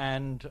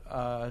and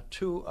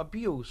to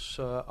abuse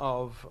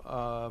of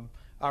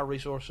our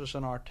resources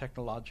and our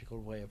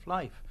technological way of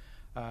life.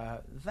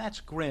 That's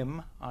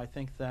grim. I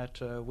think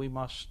that we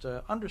must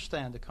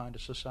understand the kind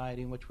of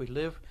society in which we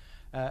live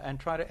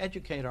and try to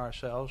educate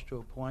ourselves to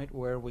a point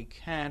where we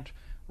can't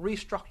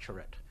restructure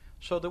it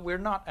so that we're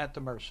not at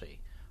the mercy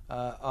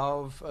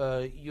of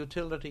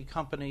utility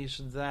companies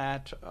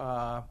that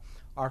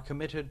are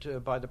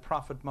committed by the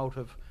profit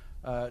motive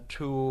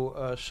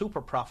to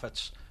super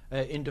profits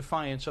in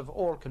defiance of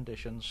all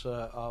conditions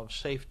of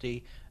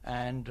safety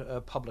and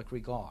public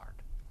regard.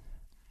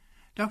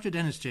 Dr.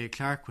 Dennis J.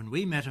 Clark, when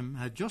we met him,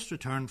 had just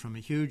returned from a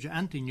huge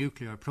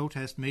anti-nuclear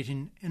protest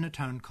meeting in a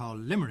town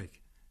called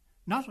Limerick,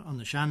 not on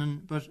the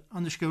Shannon, but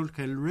on the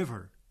Schuylkill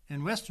River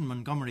in western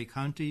Montgomery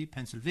County,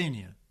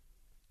 Pennsylvania.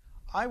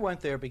 I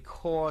went there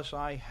because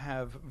I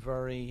have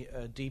very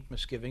deep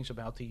misgivings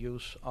about the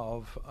use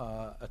of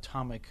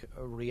atomic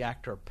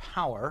reactor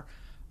power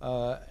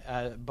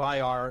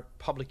by our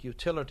public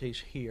utilities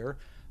here.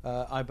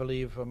 I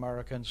believe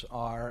Americans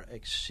are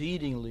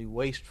exceedingly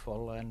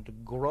wasteful and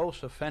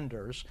gross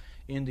offenders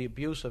in the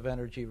abuse of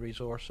energy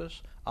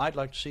resources. I'd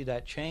like to see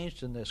that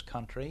changed in this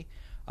country.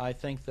 I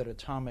think that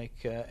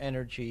atomic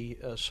energy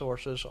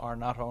sources are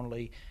not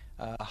only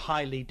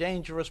highly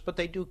dangerous, but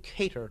they do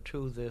cater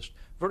to this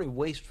very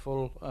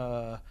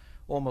wasteful,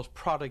 almost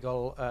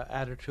prodigal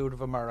attitude of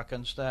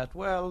Americans that,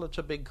 well, it's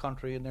a big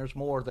country and there's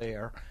more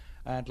there,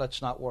 and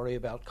let's not worry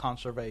about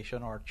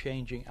conservation or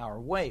changing our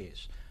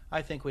ways.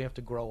 I think we have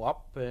to grow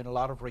up in a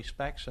lot of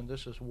respects, and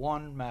this is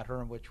one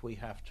matter in which we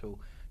have to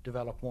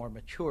develop more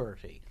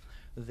maturity.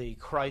 The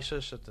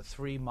crisis at the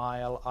 3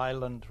 Mile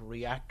Island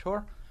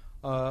reactor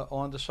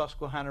on the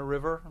Susquehanna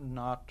River,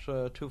 not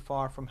too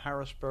far from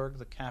Harrisburg,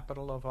 the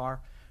capital of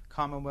our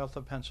Commonwealth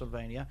of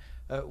Pennsylvania,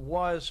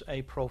 was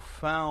a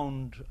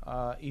profound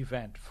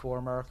event for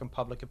American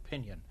public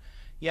opinion.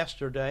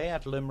 Yesterday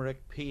at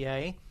Limerick,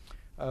 PA,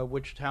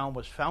 which town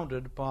was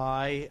founded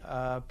by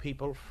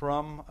people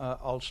from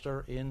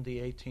Ulster in the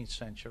 18th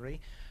century.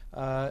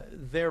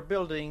 They're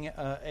building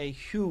a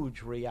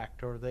huge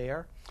reactor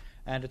there,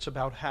 and it's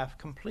about half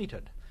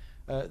completed.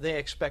 They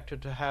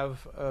expected to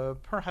have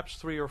perhaps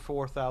 3,000 or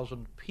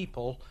 4,000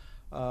 people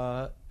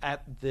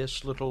at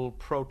this little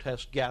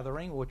protest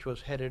gathering, which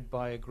was headed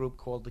by a group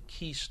called the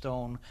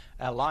Keystone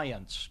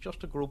Alliance,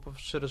 just a group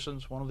of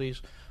citizens, one of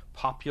these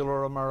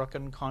popular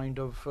American kind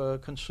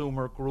of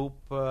consumer group,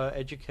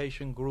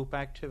 education group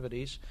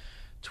activities.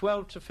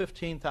 12,000 to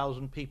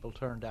 15,000 people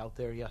turned out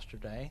there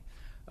yesterday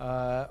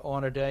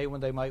on a day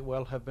when they might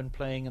well have been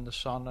playing in the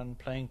sun and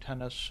playing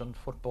tennis and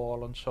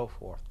football and so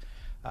forth.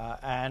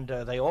 And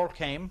they all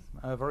came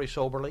very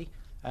soberly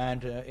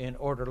and in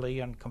orderly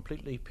and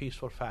completely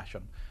peaceful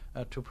fashion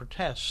to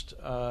protest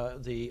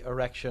the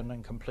erection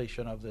and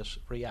completion of this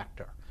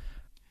reactor.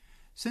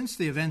 Since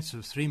the events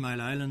of 3 Mile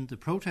Island, the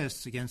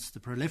protests against the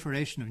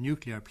proliferation of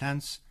nuclear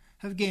plants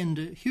have gained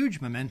a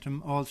huge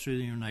momentum all through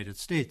the United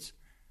States.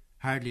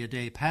 Hardly a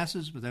day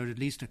passes without at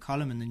least a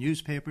column in the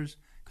newspapers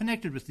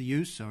connected with the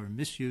use or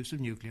misuse of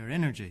nuclear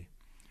energy,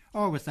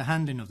 or with the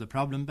handling of the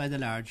problem by the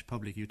large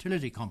public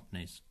utility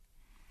companies.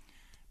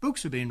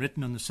 Books are being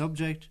written on the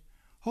subject,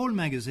 whole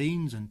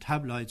magazines and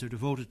tabloids are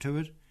devoted to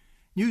it,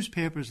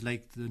 newspapers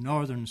like the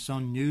Northern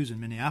Sun News in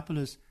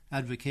Minneapolis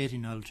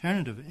advocating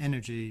alternative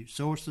energy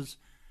sources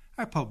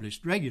are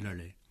published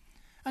regularly.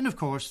 And of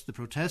course the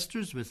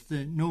protesters with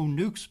the No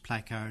Nukes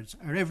placards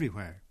are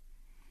everywhere.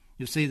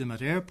 You see them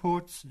at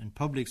airports, in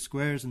public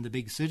squares in the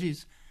big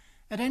cities,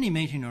 at any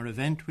meeting or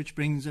event which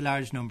brings a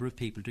large number of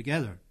people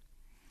together.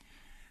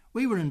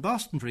 We were in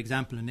Boston, for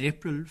example, in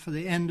April for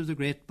the end of the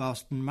Great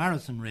Boston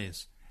Marathon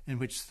race, in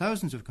which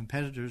thousands of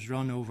competitors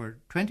run over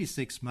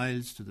 26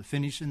 miles to the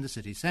finish in the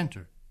city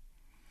centre.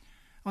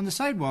 On the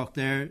sidewalk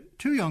there,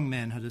 2 young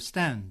men had a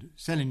stand,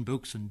 selling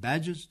books and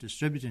badges,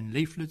 distributing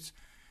leaflets,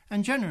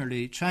 and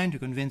generally trying to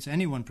convince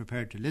anyone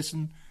prepared to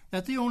listen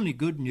that the only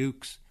good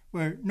nukes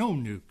were no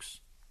nukes.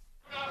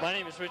 My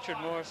name is Richard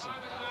Morrison.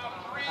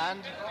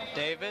 And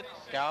David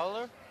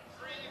Gowler.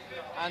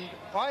 And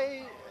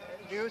why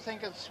do you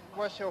think it's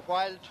worth your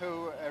while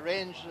to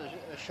arrange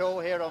a show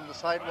here on the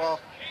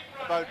sidewalk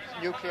about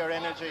nuclear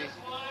energy?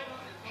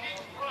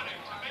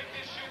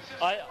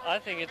 I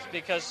think it's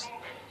because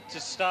to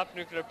stop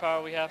nuclear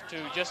power, we have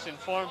to just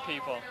inform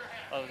people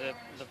of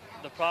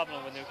the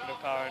problem with nuclear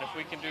power. And if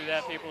we can do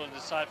that, people will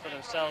decide for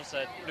themselves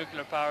that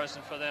nuclear power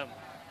isn't for them,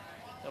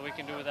 that we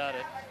can do without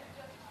it.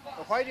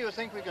 Well, why do you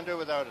think we can do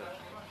without it?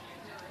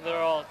 There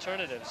are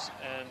alternatives,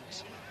 and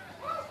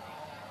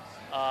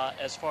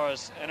as far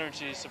as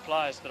energy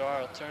supplies, there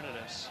are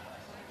alternatives.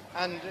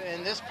 And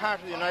in this part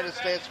of the United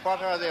States,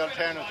 what are the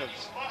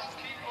alternatives?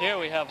 Here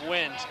we have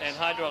wind and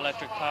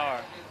hydroelectric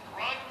power.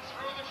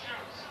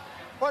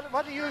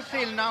 What do you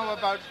feel now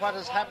about what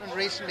has happened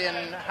recently in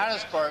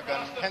Harrisburg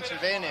and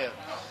Pennsylvania?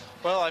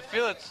 Well, I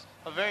feel it's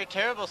a very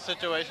terrible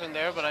situation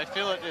there, but I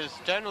feel it is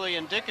generally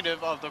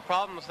indicative of the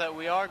problems that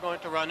we are going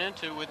to run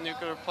into with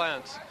nuclear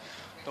plants.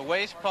 The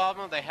waste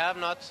problem they have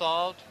not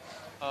solved.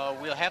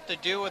 We'll have to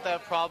deal with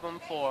that problem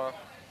for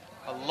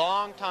a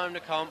long time to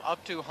come,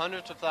 up to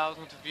hundreds of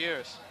thousands of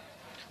years.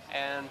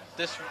 And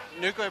this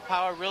nuclear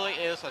power really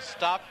is a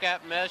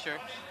stopgap measure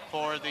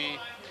for the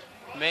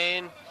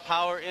main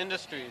power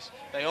industries.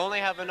 They only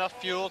have enough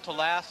fuel to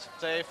last,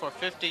 say, for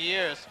 50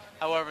 years.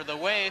 However, the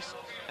waste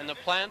and the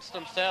plants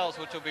themselves,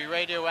 which will be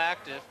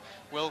radioactive,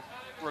 will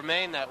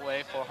remain that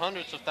way for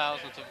hundreds of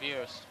thousands of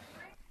years.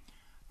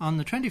 On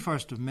the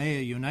 21st of May,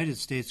 a United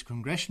States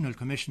Congressional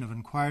Commission of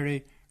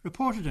Inquiry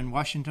reported in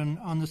Washington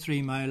on the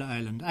 3 Mile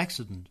Island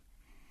accident.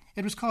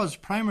 It was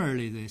caused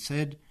primarily, they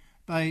said,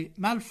 by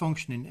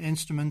malfunctioning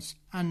instruments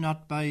and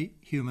not by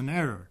human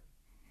error.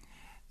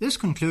 This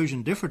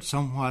conclusion differed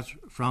somewhat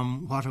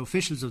from what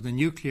officials of the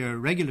Nuclear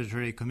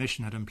Regulatory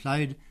Commission had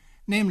implied,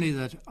 namely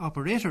that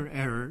operator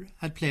error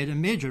had played a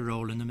major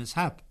role in the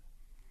mishap.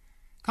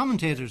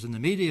 Commentators in the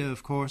media,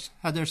 of course,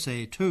 had their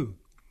say too.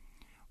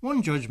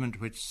 One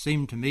judgment which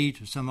seemed to me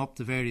to sum up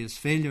the various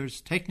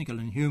failures, technical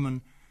and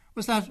human,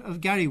 was that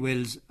of Gary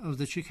Wills of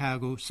the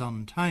Chicago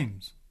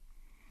Sun-Times.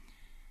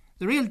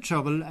 The real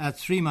trouble at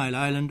 3 Mile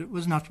Island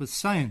was not with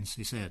science,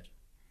 he said.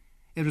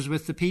 It was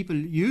with the people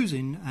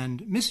using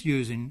and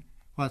misusing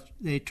what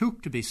they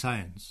took to be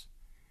science.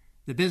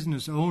 The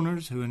business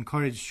owners who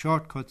encouraged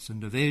shortcuts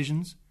and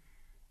evasions,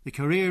 the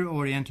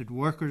career-oriented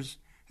workers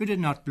who did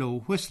not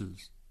blow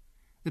whistles,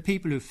 the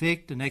people who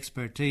faked an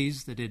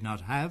expertise they did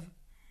not have,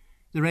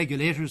 the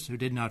regulators who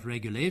did not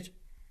regulate,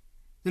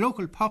 the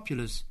local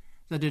populace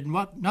that did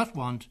not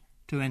want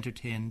to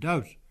entertain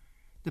doubt,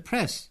 the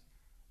press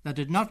that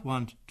did not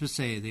want to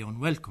say the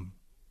unwelcome.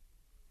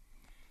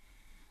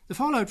 The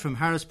fallout from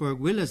Harrisburg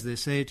will, as they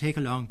say, take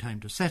a long time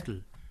to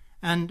settle,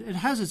 and it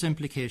has its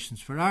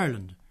implications for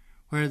Ireland,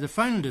 where the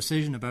final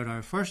decision about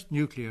our first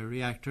nuclear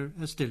reactor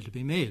has still to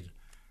be made,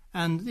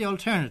 and the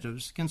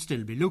alternatives can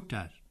still be looked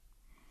at.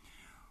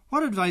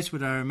 What advice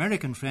would our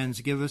American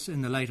friends give us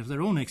in the light of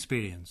their own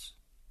experience?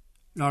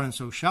 Lawrence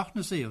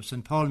O'Shaughnessy of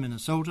St. Paul,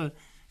 Minnesota,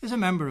 is a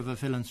member of a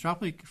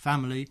philanthropic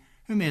family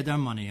who made their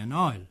money in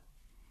oil.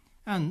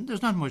 And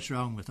there's not much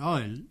wrong with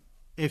oil,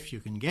 if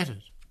you can get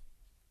it.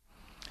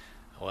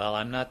 Well,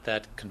 I'm not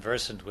that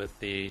conversant with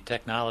the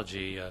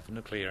technology of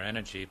nuclear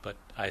energy, but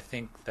I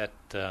think that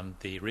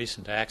the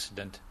recent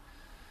accident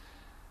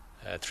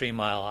at 3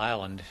 Mile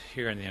Island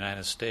here in the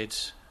United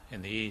States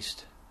in the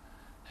East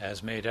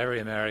has made every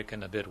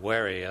American a bit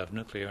wary of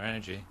nuclear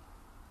energy.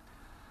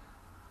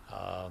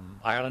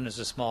 Ireland is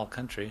a small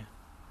country,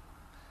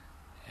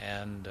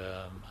 and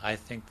I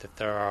think that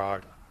there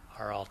are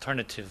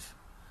alternative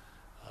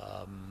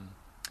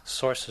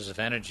sources of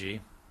energy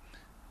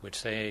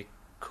which they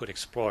could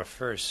explore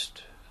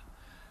first.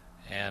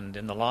 And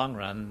in the long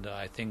run,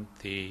 I think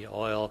the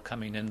oil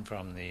coming in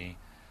from the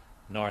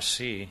North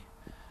Sea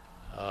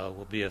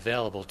will be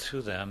available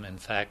to them. In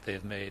fact,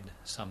 they've made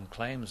some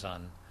claims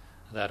on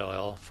that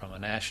oil from a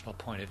national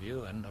point of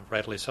view, and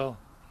rightly so.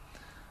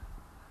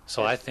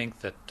 So I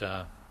think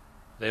that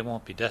they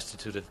won't be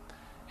destitute of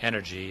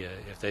energy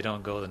if they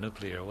don't go the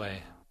nuclear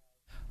way.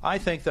 I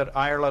think that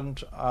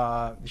Ireland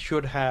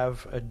should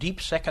have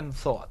deep second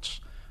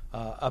thoughts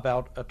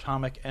about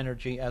atomic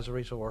energy as a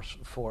resource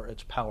for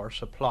its power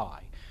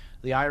supply.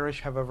 The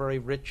Irish have a very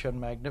rich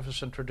and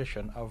magnificent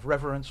tradition of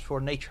reverence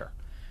for nature,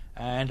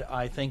 and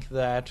I think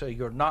that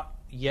you're not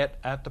yet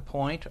at the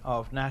point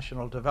of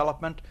national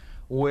development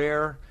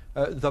where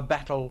the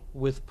battle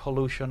with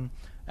pollution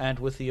and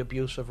with the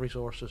abuse of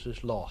resources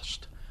is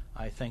lost.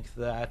 I think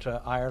that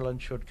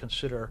Ireland should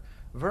consider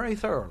very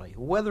thoroughly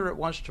whether it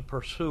wants to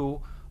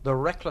pursue the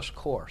reckless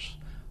course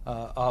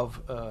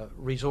of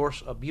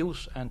resource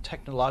abuse and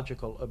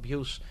technological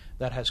abuse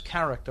that has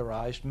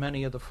characterized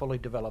many of the fully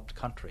developed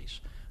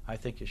countries. I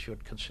think you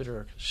should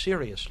consider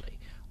seriously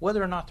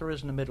whether or not there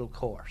isn't a middle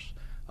course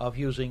of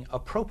using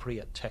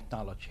appropriate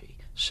technology,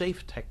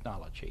 safe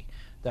technology,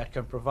 that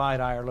can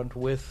provide Ireland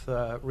with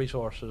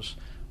resources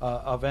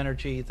of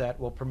energy that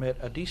will permit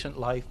a decent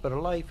life, but a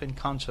life in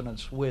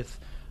consonance with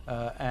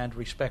and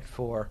respect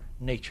for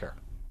nature.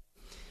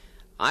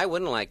 I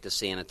wouldn't like to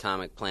see an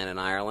atomic plant in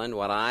Ireland.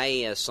 What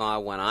I saw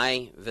when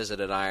I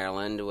visited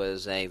Ireland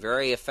was a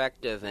very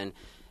effective and,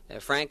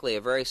 frankly,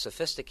 a very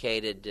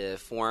sophisticated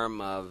form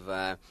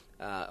of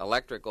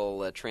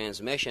electrical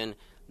transmission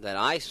that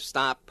I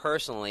stopped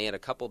personally at a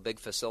couple big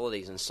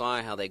facilities and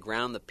saw how they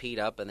ground the peat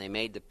up and they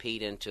made the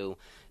peat into,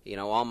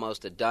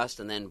 almost a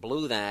dust and then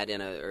blew that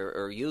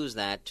or used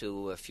that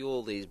to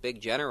fuel these big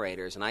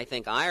generators. And I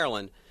think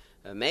Ireland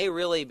may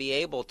really be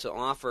able to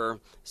offer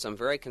some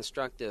very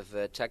constructive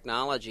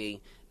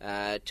technology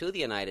to the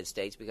United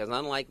States, because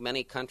unlike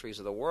many countries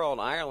of the world,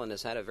 Ireland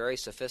has had a very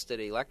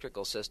sophisticated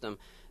electrical system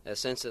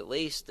since at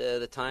least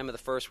the time of the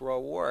First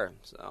World War.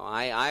 So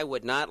I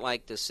would not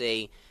like to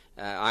see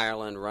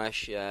Ireland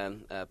rush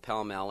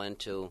pell-mell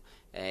into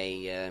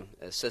a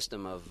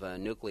system of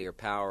nuclear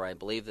power. I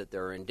believe that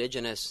there are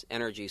indigenous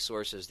energy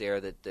sources there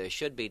that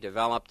should be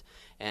developed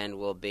and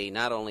will be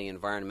not only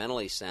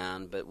environmentally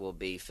sound, but will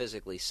be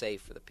physically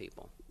safe for the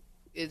people.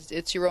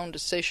 It's your own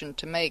decision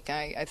to make.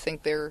 I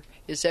think there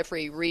is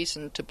every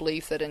reason to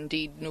believe that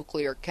indeed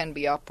nuclear can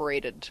be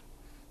operated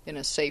in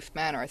a safe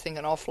manner. I think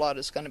an awful lot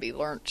is going to be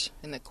learnt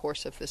in the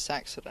course of this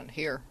accident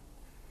here.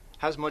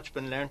 Has much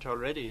been learnt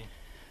already?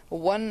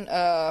 One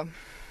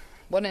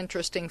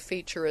interesting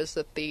feature is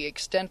that the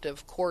extent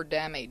of core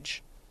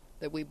damage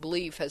that we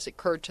believe has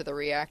occurred to the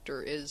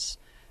reactor is,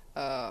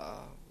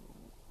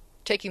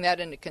 taking that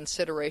into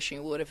consideration,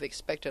 you would have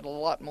expected a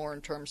lot more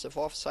in terms of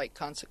off-site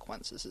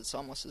consequences. It's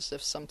almost as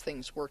if some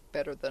things worked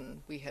better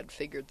than we had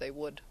figured they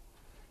would.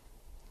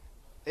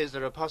 Is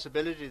there a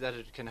possibility that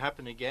it can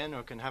happen again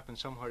or can happen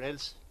somewhere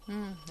else?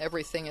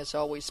 Everything is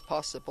always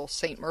possible.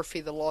 St.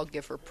 Murphy the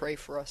lawgiver, pray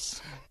for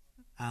us.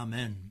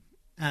 Amen.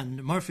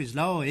 And Murphy's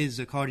Law is,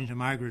 according to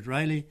Margaret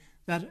Riley,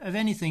 that if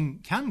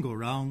anything can go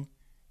wrong,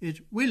 it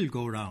will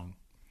go wrong.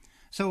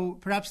 So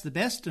perhaps the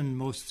best and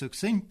most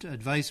succinct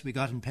advice we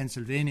got in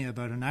Pennsylvania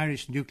about an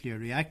Irish nuclear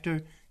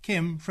reactor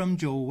came from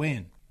Joe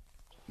Wayne.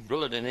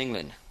 Build it in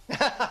England.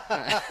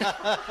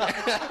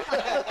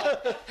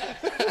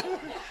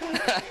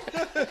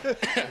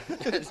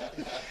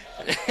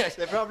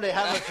 They probably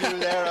have a few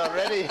there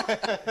already.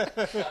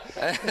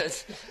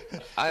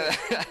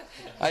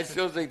 I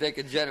still think they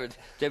could generate.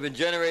 They've been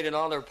generating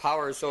all their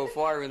power so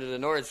far into the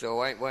north, so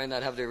why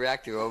not have the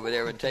reactor over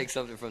there and take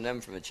something from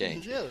them for a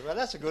change? Yeah, well,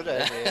 that's a good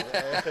idea.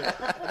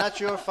 That's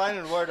your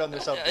final word on the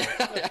subject.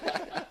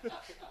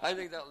 I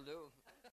think that'll do.